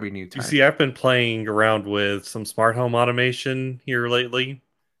every new time. You see, I've been playing around with some smart home automation here lately.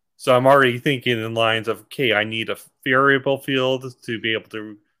 So I'm already thinking in lines of, okay, I need a variable field to be able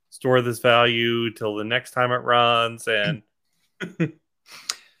to store this value till the next time it runs. And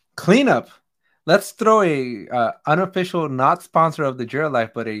Cleanup. Let's throw a unofficial, not sponsor of the Jira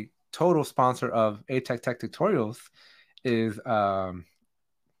Life, but a total sponsor of ATech Tech Tutorials is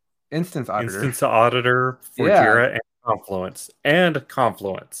Instance Auditor. Instance auditor for Yeah, Jira and Confluence. And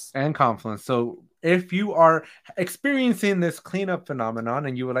Confluence. and Confluence. So if you are experiencing this cleanup phenomenon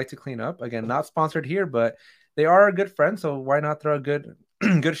and you would like to clean up, again, not sponsored here, but they are a good friend. So why not throw a good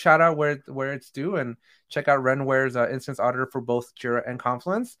good shout out where it's due and check out Renware's Instance Auditor for both Jira and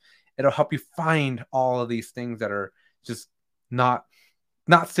Confluence. It'll help you find all of these things that are just not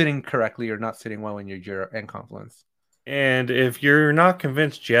sitting correctly or not sitting well in your Jira and Confluence. And if you're not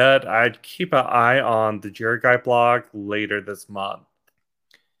convinced yet, I'd keep an eye on the Jira Guy blog later this month.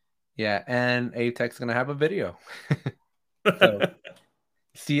 Yeah, and ATEC's going to have a video. So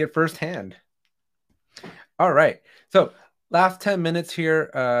see it firsthand. All right. So last 10 minutes here.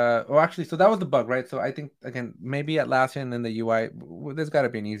 So that was the bug, right? So I think, again, maybe Atlassian and the UI, there's got to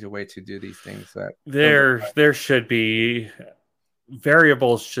be an easier way to do these things. There should be.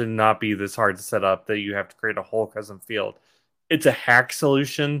 Variables should not be this hard to set up that you have to create a whole custom field. It's a hack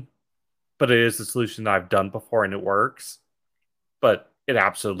solution, but it is a solution that I've done before and it works. But it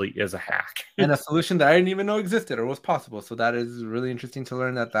absolutely is a hack. And a solution that I didn't even know existed or was possible. So that is really interesting to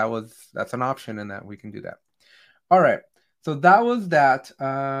learn that's an option and that we can do that. All right. So that was that.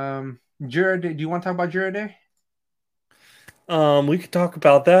 Jira Day. Do you want to talk about Jira Day? We could talk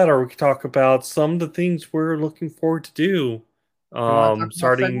about that, or we could talk about some of the things we're looking forward to do.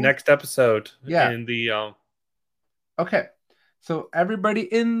 Starting next episode. Yeah. In the Okay. So everybody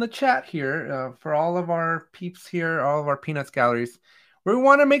in the chat here, for all of our peeps here, all of our Peanuts galleries, we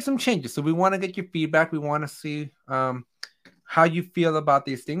want to make some changes. So we want to get your feedback. We want to see how you feel about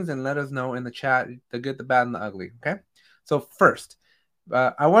these things and let us know in the chat, the good, the bad, and the ugly. Okay. So first,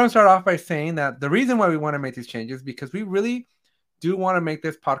 I want to start off by saying that the reason why we want to make these changes is because we really do want to make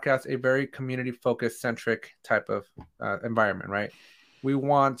this podcast a very community-focused, centric type of environment, right? We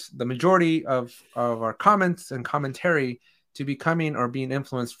want the majority of our comments and commentary to be coming or being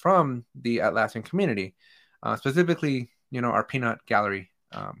influenced from the Atlassian community, specifically, our Peanut Gallery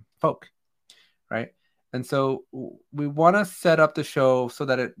folk, right? And so we want to set up the show so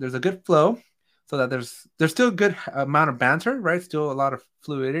that there's a good flow, so that there's still a good amount of banter, right? Still a lot of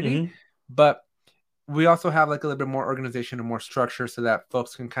fluidity, but we also have like a little bit more organization and more structure so that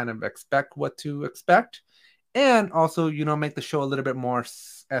folks can kind of expect what to expect, and also make the show a little bit more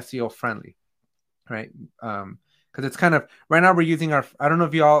SEO friendly, right? Because it's kind of right now we're using our, I don't know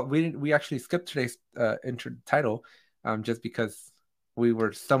if y'all, we actually skipped today's intro title just because we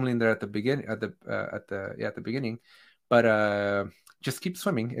were stumbling there at the beginning at the beginning, but just keep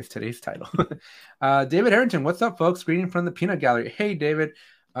swimming is today's title. David Harrington, what's up, folks? Greeting from the Peanut Gallery. Hey, David.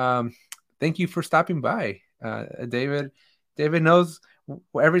 Thank you for stopping by. David knows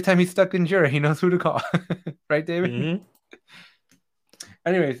every time he's stuck in Jira, he knows who to call. Right, David? Mm-hmm.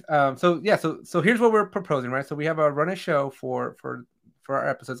 Anyways, so here's what we're proposing, right? So we have a run a show for our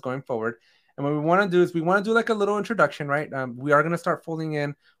episodes going forward. And what we want to do is we want to do like a little introduction, right? We are going to start folding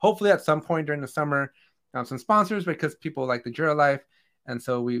in, hopefully at some point during the summer, some sponsors because people like the Jira Life. And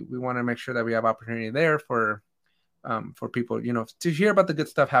so we want to make sure that we have opportunity there for people, to hear about the good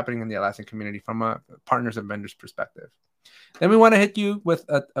stuff happening in the Atlassian community from a partners and vendors perspective. Then we want to hit you with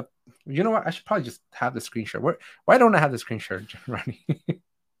you know what? I should probably just have the screen share. Why don't I have the screen share, Ronnie?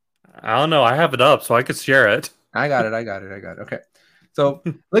 I don't know. I have it up so I could share it. I got it. Okay. So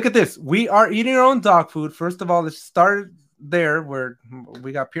look at this. We are eating our own dog food. First of all, let's start there where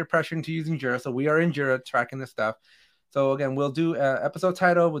we got peer pressure into using Jira. So we are in Jira tracking this stuff. So again, we'll do an episode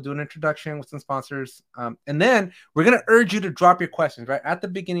title. We'll do an introduction with some sponsors. And then we're going to urge you to drop your questions, right? At the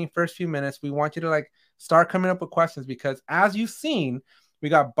beginning, first few minutes, we want you to start coming up with questions because as you've seen, we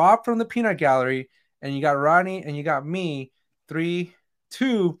got Bob from the Peanut Gallery and you got Ronnie and you got me. 3,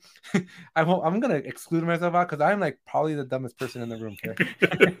 2. I'm going to exclude myself out because I'm probably the dumbest person in the room here.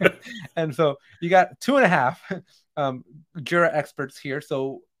 And so you got 2.5 Jira experts here.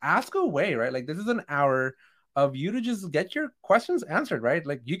 So ask away, right? This is an hour of you to just get your questions answered, right?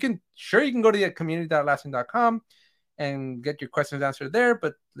 You can go to the community.atlassian.com and get your questions answered there,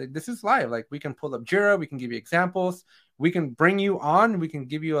 but this is live. We can pull up Jira, we can give you examples, we can bring you on, we can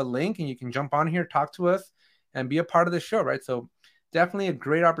give you a link and you can jump on here, talk to us and be a part of the show, right? So definitely a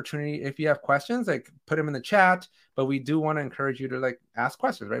great opportunity. If you have questions, put them in the chat, but we do want to encourage you to ask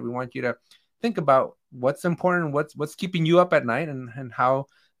questions, right? We want you to think about what's important, what's keeping you up at night and how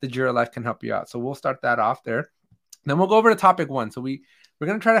the Jira Life can help you out. So we'll start that off there. Then we'll go over to topic 1. So we're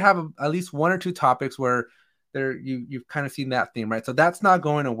going to try to have at least 1 or 2 topics where you've kind of seen that theme, right? So that's not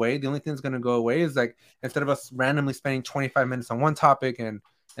going away. The only thing that's going to go away is like instead of us randomly spending 25 minutes on one topic and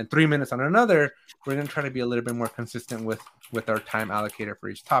 3 minutes on another, we're going to try to be a little bit more consistent with our time allocated for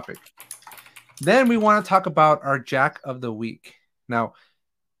each topic. Then we want to talk about our Jack of the Week. Now,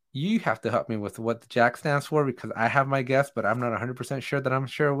 you have to help me with what the Jack stands for because I have my guess, but I'm not 100% sure that I'm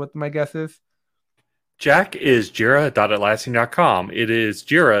sure what my guess is. Jack is Jira.Atlassian.com. It is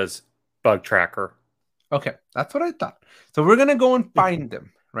Jira's bug tracker. Okay, that's what I thought. So we're going to go and find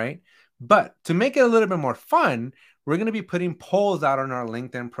them, right? But to make it a little bit more fun, we're going to be putting polls out on our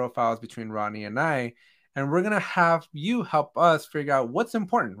LinkedIn profiles between Ronnie and I, and we're going to have you help us figure out what's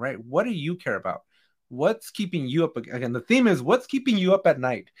important, right? What do you care about? What's keeping you up? Again, the theme is what's keeping you up at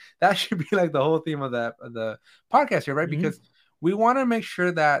night. That should be like the whole theme of the podcast here, right? Mm-hmm. Because we want to make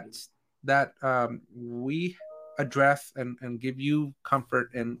sure that we address and give you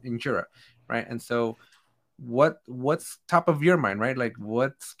comfort in Jira, right? And so what's top of your mind, right? Like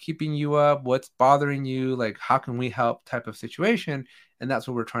what's keeping you up, what's bothering you, like how can we help type of situation. And that's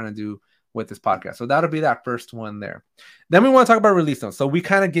what we're trying to do with this podcast. So that'll be that first one there. Then we want to talk about release notes. So we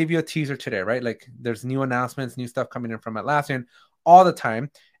kind of gave you a teaser today, right? Like there's new announcements, new stuff coming in from Atlassian all the time,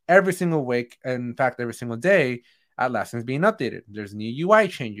 every single week. In fact, every single day, Atlassian is being updated. There's new UI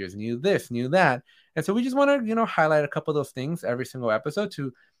changes, new this, new that. And so we just want to, highlight a couple of those things every single episode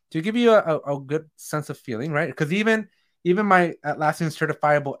to give you a good sense of feeling, right? Because even my Atlassian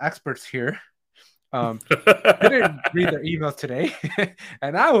certifiable experts here didn't read their emails today,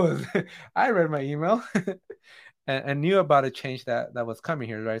 and I read my email and knew about a change that was coming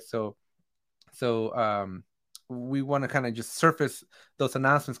here, right? So we want to kind of just surface those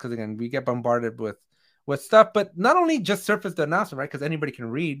announcements because again, we get bombarded with stuff, but not only just surface the announcement, right? Because anybody can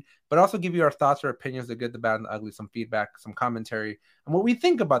read, but also give you our thoughts or opinions, the good, the bad, and the ugly, some feedback, some commentary, and what we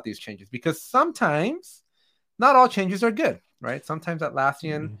think about these changes. Because sometimes not all changes are good, right? Sometimes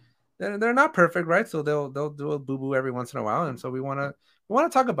Atlassian, they're not perfect, right? So they'll do a boo-boo every once in a while. And so we want to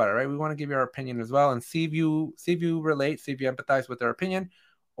talk about it, right? We want to give you our opinion as well and see if you relate, see if you empathize with their opinion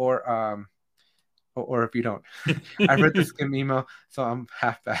or if you don't. I read the skim email, so I'm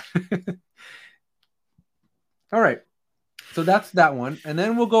half bad. All right, so that's that one. And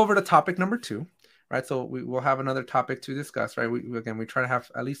then we'll go over to topic number 2, right? So we'll have another topic to discuss, right? We try to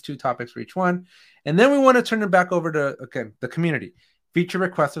have at least 2 topics for each one. And then we want to turn it back over to, again, the community. Feature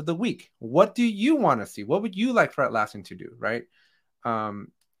request of the week. What do you want to see? What would you like for Atlassian to do, right?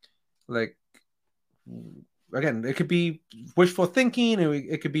 Like, again, it could be wishful thinking.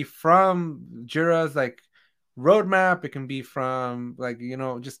 It could be from Jira's, like, roadmap. It can be from, like,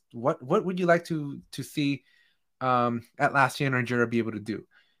 just what would you like to see Atlassian or Jira be able to do,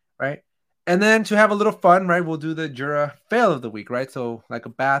 right? And then to have a little fun, right, we'll do the Jira fail of the week, right? So like a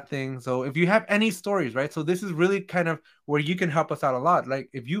bad thing. So if you have any stories, right? So this is really kind of where you can help us out a lot. Like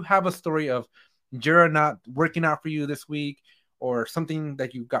if you have a story of Jira not working out for you this week, or something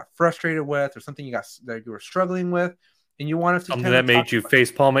that you got frustrated with, or something that you were struggling with, and you want us to something that made you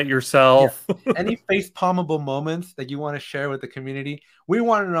facepalm at yourself. Yeah. Any facepalmable moments that you want to share with the community, we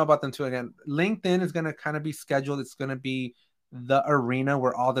want to know about them too. Again, LinkedIn is going to kind of be scheduled. It's going to be the arena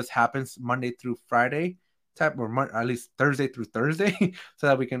where all this happens Monday through Friday type, or at least Thursday through Thursday, so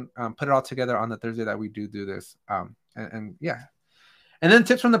that we can put it all together on the Thursday that we do this. And yeah. And then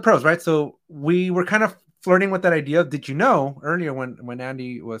tips from the pros, right? So we were kind of flirting with that idea of, did you know, earlier when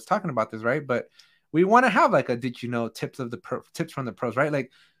Andy was talking about this, right? But we want to have like a did you know tips from the pros, right?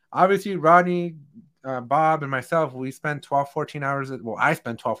 Like obviously Rodney, Bob, and myself, we spend 12-14 hours. Well, I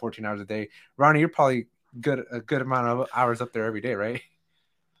spend 12-14 hours a day. Ronnie, you're probably a good amount of hours up there every day, right?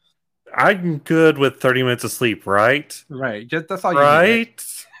 I'm good with 30 minutes of sleep, right? Right. Just that's all you need,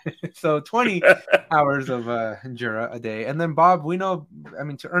 right? So 20 hours of Jira a day. And then Bob, we know, I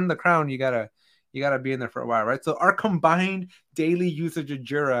mean, to earn the crown, you gotta be in there for a while, right? So our combined daily usage of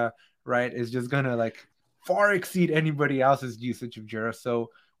Jira, right, is just gonna like far exceed anybody else's usage of Jira. So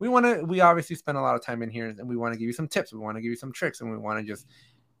we obviously spend a lot of time in here, and we want to give you some tips, we want to give you some tricks, and we want to just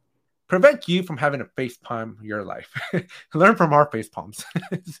prevent you from having to facepalm your life. Learn from our facepalms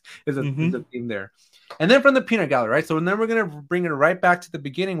is a theme there. And then from the peanut gallery, right? So then we're gonna bring it right back to the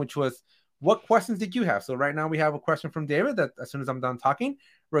beginning, which was, what questions did you have? So right now we have a question from David that as soon as I'm done talking,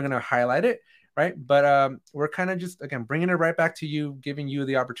 we're gonna highlight it. Right. But we're kind of just, again, bringing it right back to you, giving you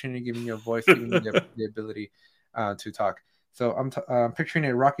the opportunity, giving you a voice, giving you the ability to talk. So I'm picturing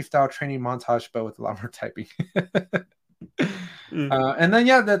a Rocky style training montage, but with a lot more typing. And then,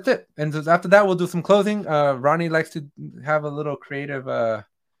 yeah, that's it. And so after that, we'll do some closing. Ronnie likes to have a little creative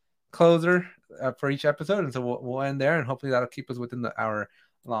closer for each episode. And so we'll end there, and hopefully that'll keep us within the hour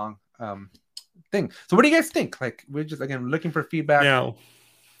long thing. So what do you guys think? Like, we're just, again, looking for feedback. Now,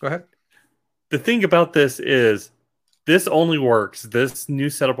 Go ahead. the thing about this is this only works, this new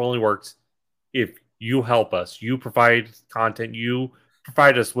setup only works if you help us. You provide content. You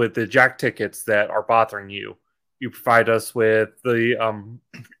provide us with the jack tickets that are bothering you. You provide us with the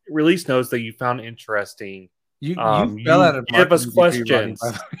release notes that you found interesting. You fell You at a give us marketing degree, Ronnie,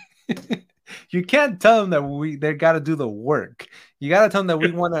 questions. by the way. You can't tell them that they got to do the work. You got to tell them that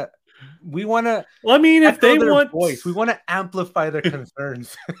we want to Well, I mean, if echo they their want, voice. We want to amplify their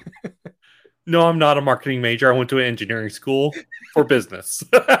concerns. no, I'm not a marketing major. I went to an engineering school for business.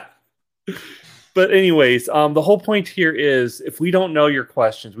 But anyways, the whole point here is if we don't know your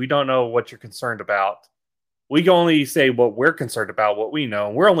questions, we don't know what you're concerned about. We can only say what we're concerned about, what we know.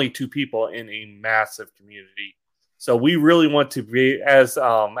 We're only two people in a massive community. So we really want to be, as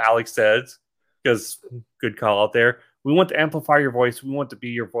Alex says, because good call out there, we want to amplify your voice. We want to be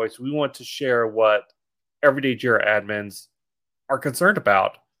your voice. We want to share what everyday Jira admins are concerned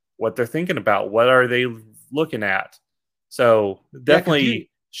about, what they're thinking about, what are they looking at. So definitely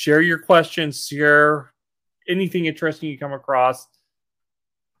share your questions, share anything interesting you come across.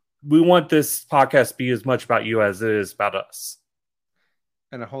 We want this podcast to be as much about you as it is about us.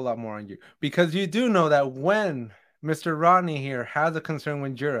 And a whole lot more on you. Because you do know that when Mr. Rodney here has a concern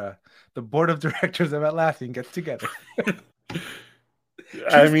with Jira, the board of directors of Atlassian gets together.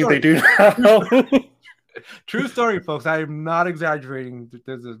 I mean, they do now. True story, folks. I am not exaggerating.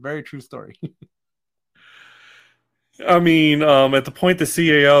 This is a very true story. I mean, at the point the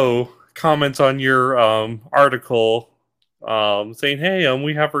CAO comments on your article saying, hey,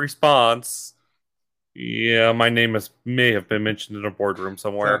 we have a response. Yeah, my name may have been mentioned in a boardroom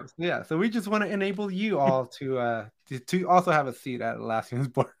somewhere. So we just want to enable you all to also have a seat at Atlassian's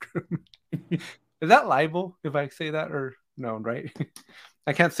boardroom. Is that libel if I say that, or no, right?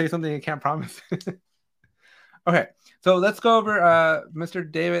 I can't say something I can't promise. Okay, so let's go over Mr.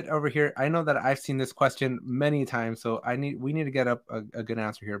 David over here. I know that I've seen this question many times, so we need to get up a good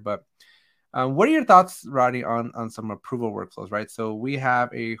answer here. But what are your thoughts, Rodney, on some approval workflows, right? So we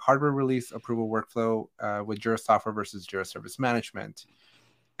have a hardware release approval workflow with Jira Software versus Jira Service Management.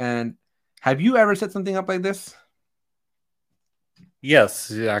 And have you ever set something up like this?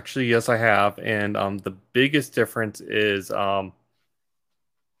 Yes, actually, yes, I have. And the biggest difference is,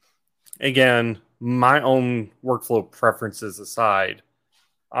 again, my own workflow preferences aside,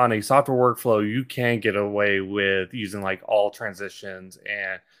 on a software workflow, you can get away with using like all transitions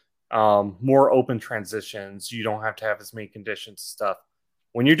and more open transitions. You don't have to have as many conditions stuff.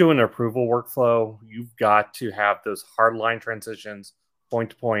 When you're doing an approval workflow, you've got to have those hardline transitions,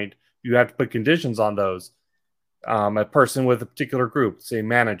 point to point. You have to put conditions on those. A person with a particular group, say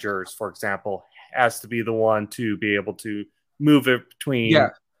managers, for example, has to be the one to be able to move it between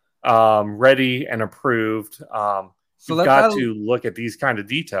ready and approved. So you've got to look at these kind of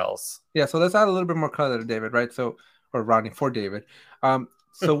details. Yeah, so let's add a little bit more color to David, right? So, or Ronnie, for David.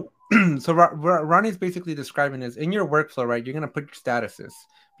 So Ronnie's basically describing is in your workflow, right? You're going to put your statuses.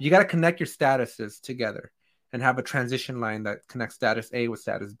 You got to connect your statuses together and have a transition line that connects status A with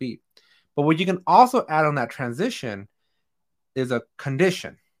status B. But what you can also add on that transition is a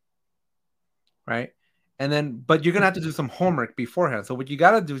condition, right? And then, but you're going to have to do some homework beforehand. So what you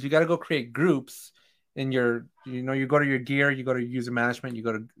got to do is you got to go create groups in your, you go to your gear, you go to user management, you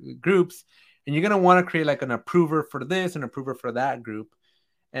go to groups, and you're going to want to create like an approver for this and approver for that group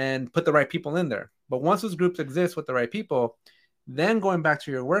and put the right people in there. But once those groups exist with the right people, then going back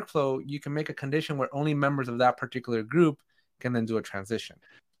to your workflow, you can make a condition where only members of that particular group can then do a transition.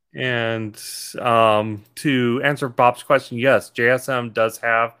 And to answer Bob's question, yes, JSM does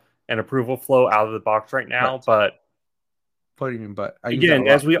have an approval flow out of the box right now. Right. But what do you mean? But again,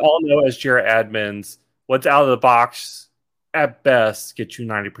 as we all know, as Jira admins, what's out of the box at best gets you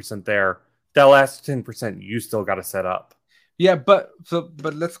 90% there. That last 10% you still got to set up. Yeah, but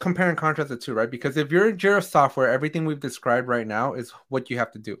let's compare and contrast the two, right? Because if you're in Jira software, everything we've described right now is what you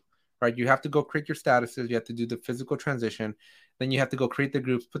have to do, right? You have to go create your statuses. You have to do the physical transition. Then you have to go create the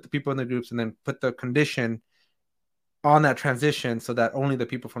groups, put the people in the groups, and then put the condition on that transition so that only the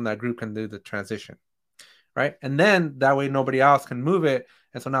people from that group can do the transition, right? And then that way nobody else can move it.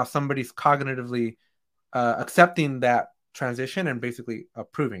 And so now somebody's cognitively accepting that transition and basically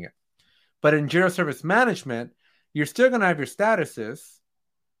approving it. But in Jira Service Management, you're still going to have your statuses,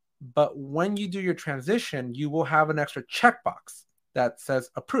 but when you do your transition, you will have an extra checkbox that says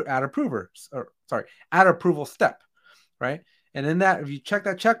add approval step, right? And in that, if you check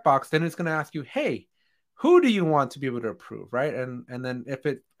that checkbox, then it's going to ask you, hey, who do you want to be able to approve, right? And then if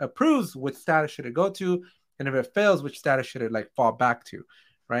it approves, which status should it go to? And if it fails, which status should it like fall back to,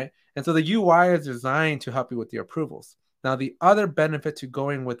 right? And so the UI is designed to help you with the approvals. Now, the other benefit to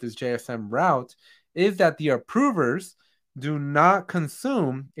going with this JSM route is that the approvers do not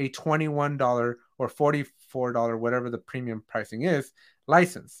consume a $21 or $44, whatever the premium pricing is,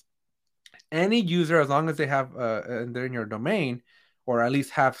 license. Any user, as long as they have they're in your domain, or at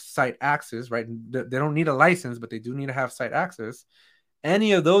least have site access, right? They don't need a license, but they do need to have site access.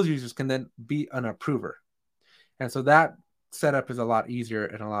 Any of those users can then be an approver. And so that setup is a lot easier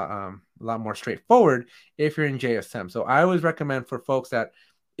and a lot more straightforward if you're in JSM. So I always recommend for folks that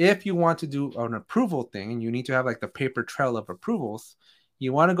if you want to do an approval thing and you need to have like the paper trail of approvals,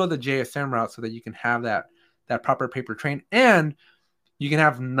 you want to go the JSM route so that you can have that proper paper train, and you can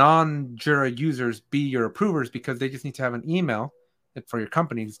have non-Jira users be your approvers because they just need to have an email for your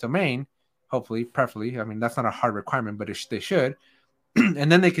company's domain, hopefully, preferably. I mean, that's not a hard requirement, but they should.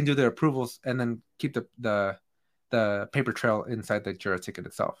 And then they can do their approvals and then keep the paper trail inside the Jira ticket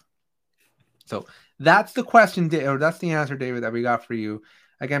itself. So that's the question, or that's the answer, David, that we got for you.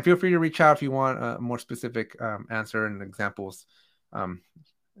 Again, feel free to reach out if you want a more specific answer and examples.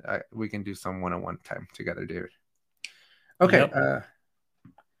 We can do some one-on-one time together, David. Okay. Yep.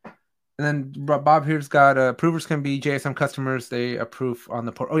 And then Bob here's got approvers can be JSM customers. They approve on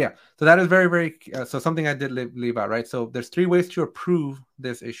the portal. Oh, yeah. So that is very, very so something I did leave out, right? So there's 3 ways to approve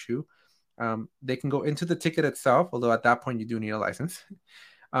this issue. They can go into the ticket itself, although at that point you do need a license.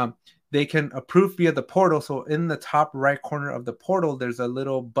 They can approve via the portal. So in the top right corner of the portal, there's a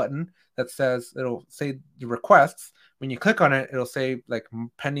little button that says, it'll say the requests. When you click on it, it'll say like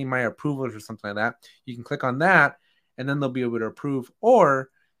pending my approvals or something like that. You can click on that, and then they'll be able to approve. Or,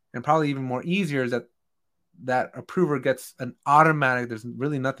 and probably even more easier, is that approver gets an automatic, there's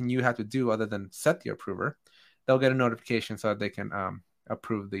really nothing you have to do other than set the approver. They'll get a notification so that they can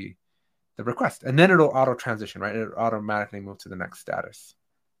approve the request. And then it'll auto transition, right? It'll automatically move to the next status.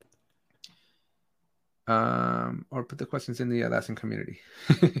 Or put the questions in the Atlassian community.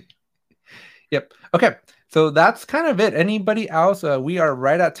 Yep. Okay. So that's kind of it. Anybody else? We are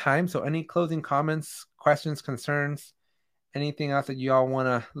right at time. So any closing comments, questions, concerns? Anything else that you all want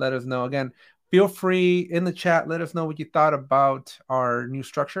to let us know? Again, feel free in the chat. Let us know what you thought about our new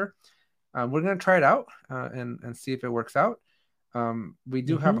structure. We're going to try it out and see if it works out. We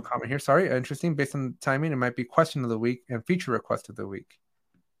do have a comment here. Sorry, interesting. Based on the timing, it might be question of the week and feature request of the week.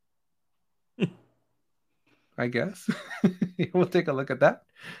 I guess. We'll take a look at that.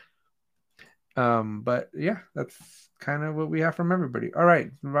 But yeah, that's kind of what we have from everybody. All right,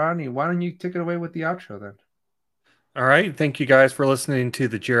 Ronnie, why don't you take it away with the outro then? All right. Thank you guys for listening to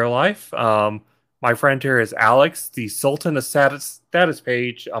the Jira Life. My friend here is Alex, the Sultan of status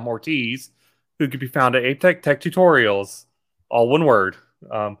page, Ortiz, who can be found at APEC Tech Tutorials, all one word.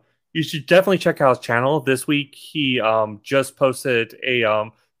 You should definitely check out his channel. This week, he just posted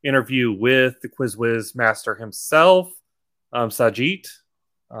a interview with the QuizWiz master himself, Sajid.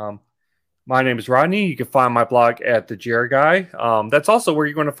 My name is Rodney. You can find my blog at the Jira Guy. That's also where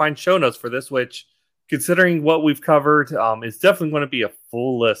you're going to find show notes for this, which, considering what we've covered, is definitely going to be a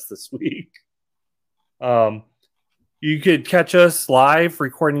full list this week. You could catch us live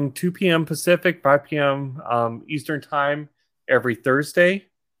recording 2 p.m. Pacific, 5 p.m. Eastern Time every Thursday.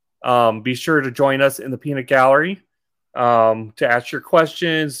 Be sure to join us in the Peanut Gallery to ask your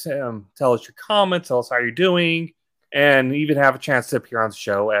questions, tell us your comments, tell us how you're doing, and even have a chance to appear on the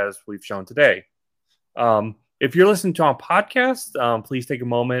show as we've shown today. If you're listening to on podcast, please take a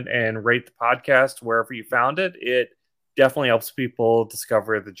moment and rate the podcast wherever you found it. It definitely helps people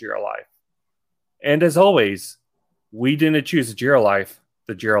discover the Jira Life. And as always, we didn't choose the Jira Life.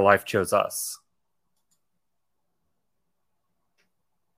 The Jira Life chose us.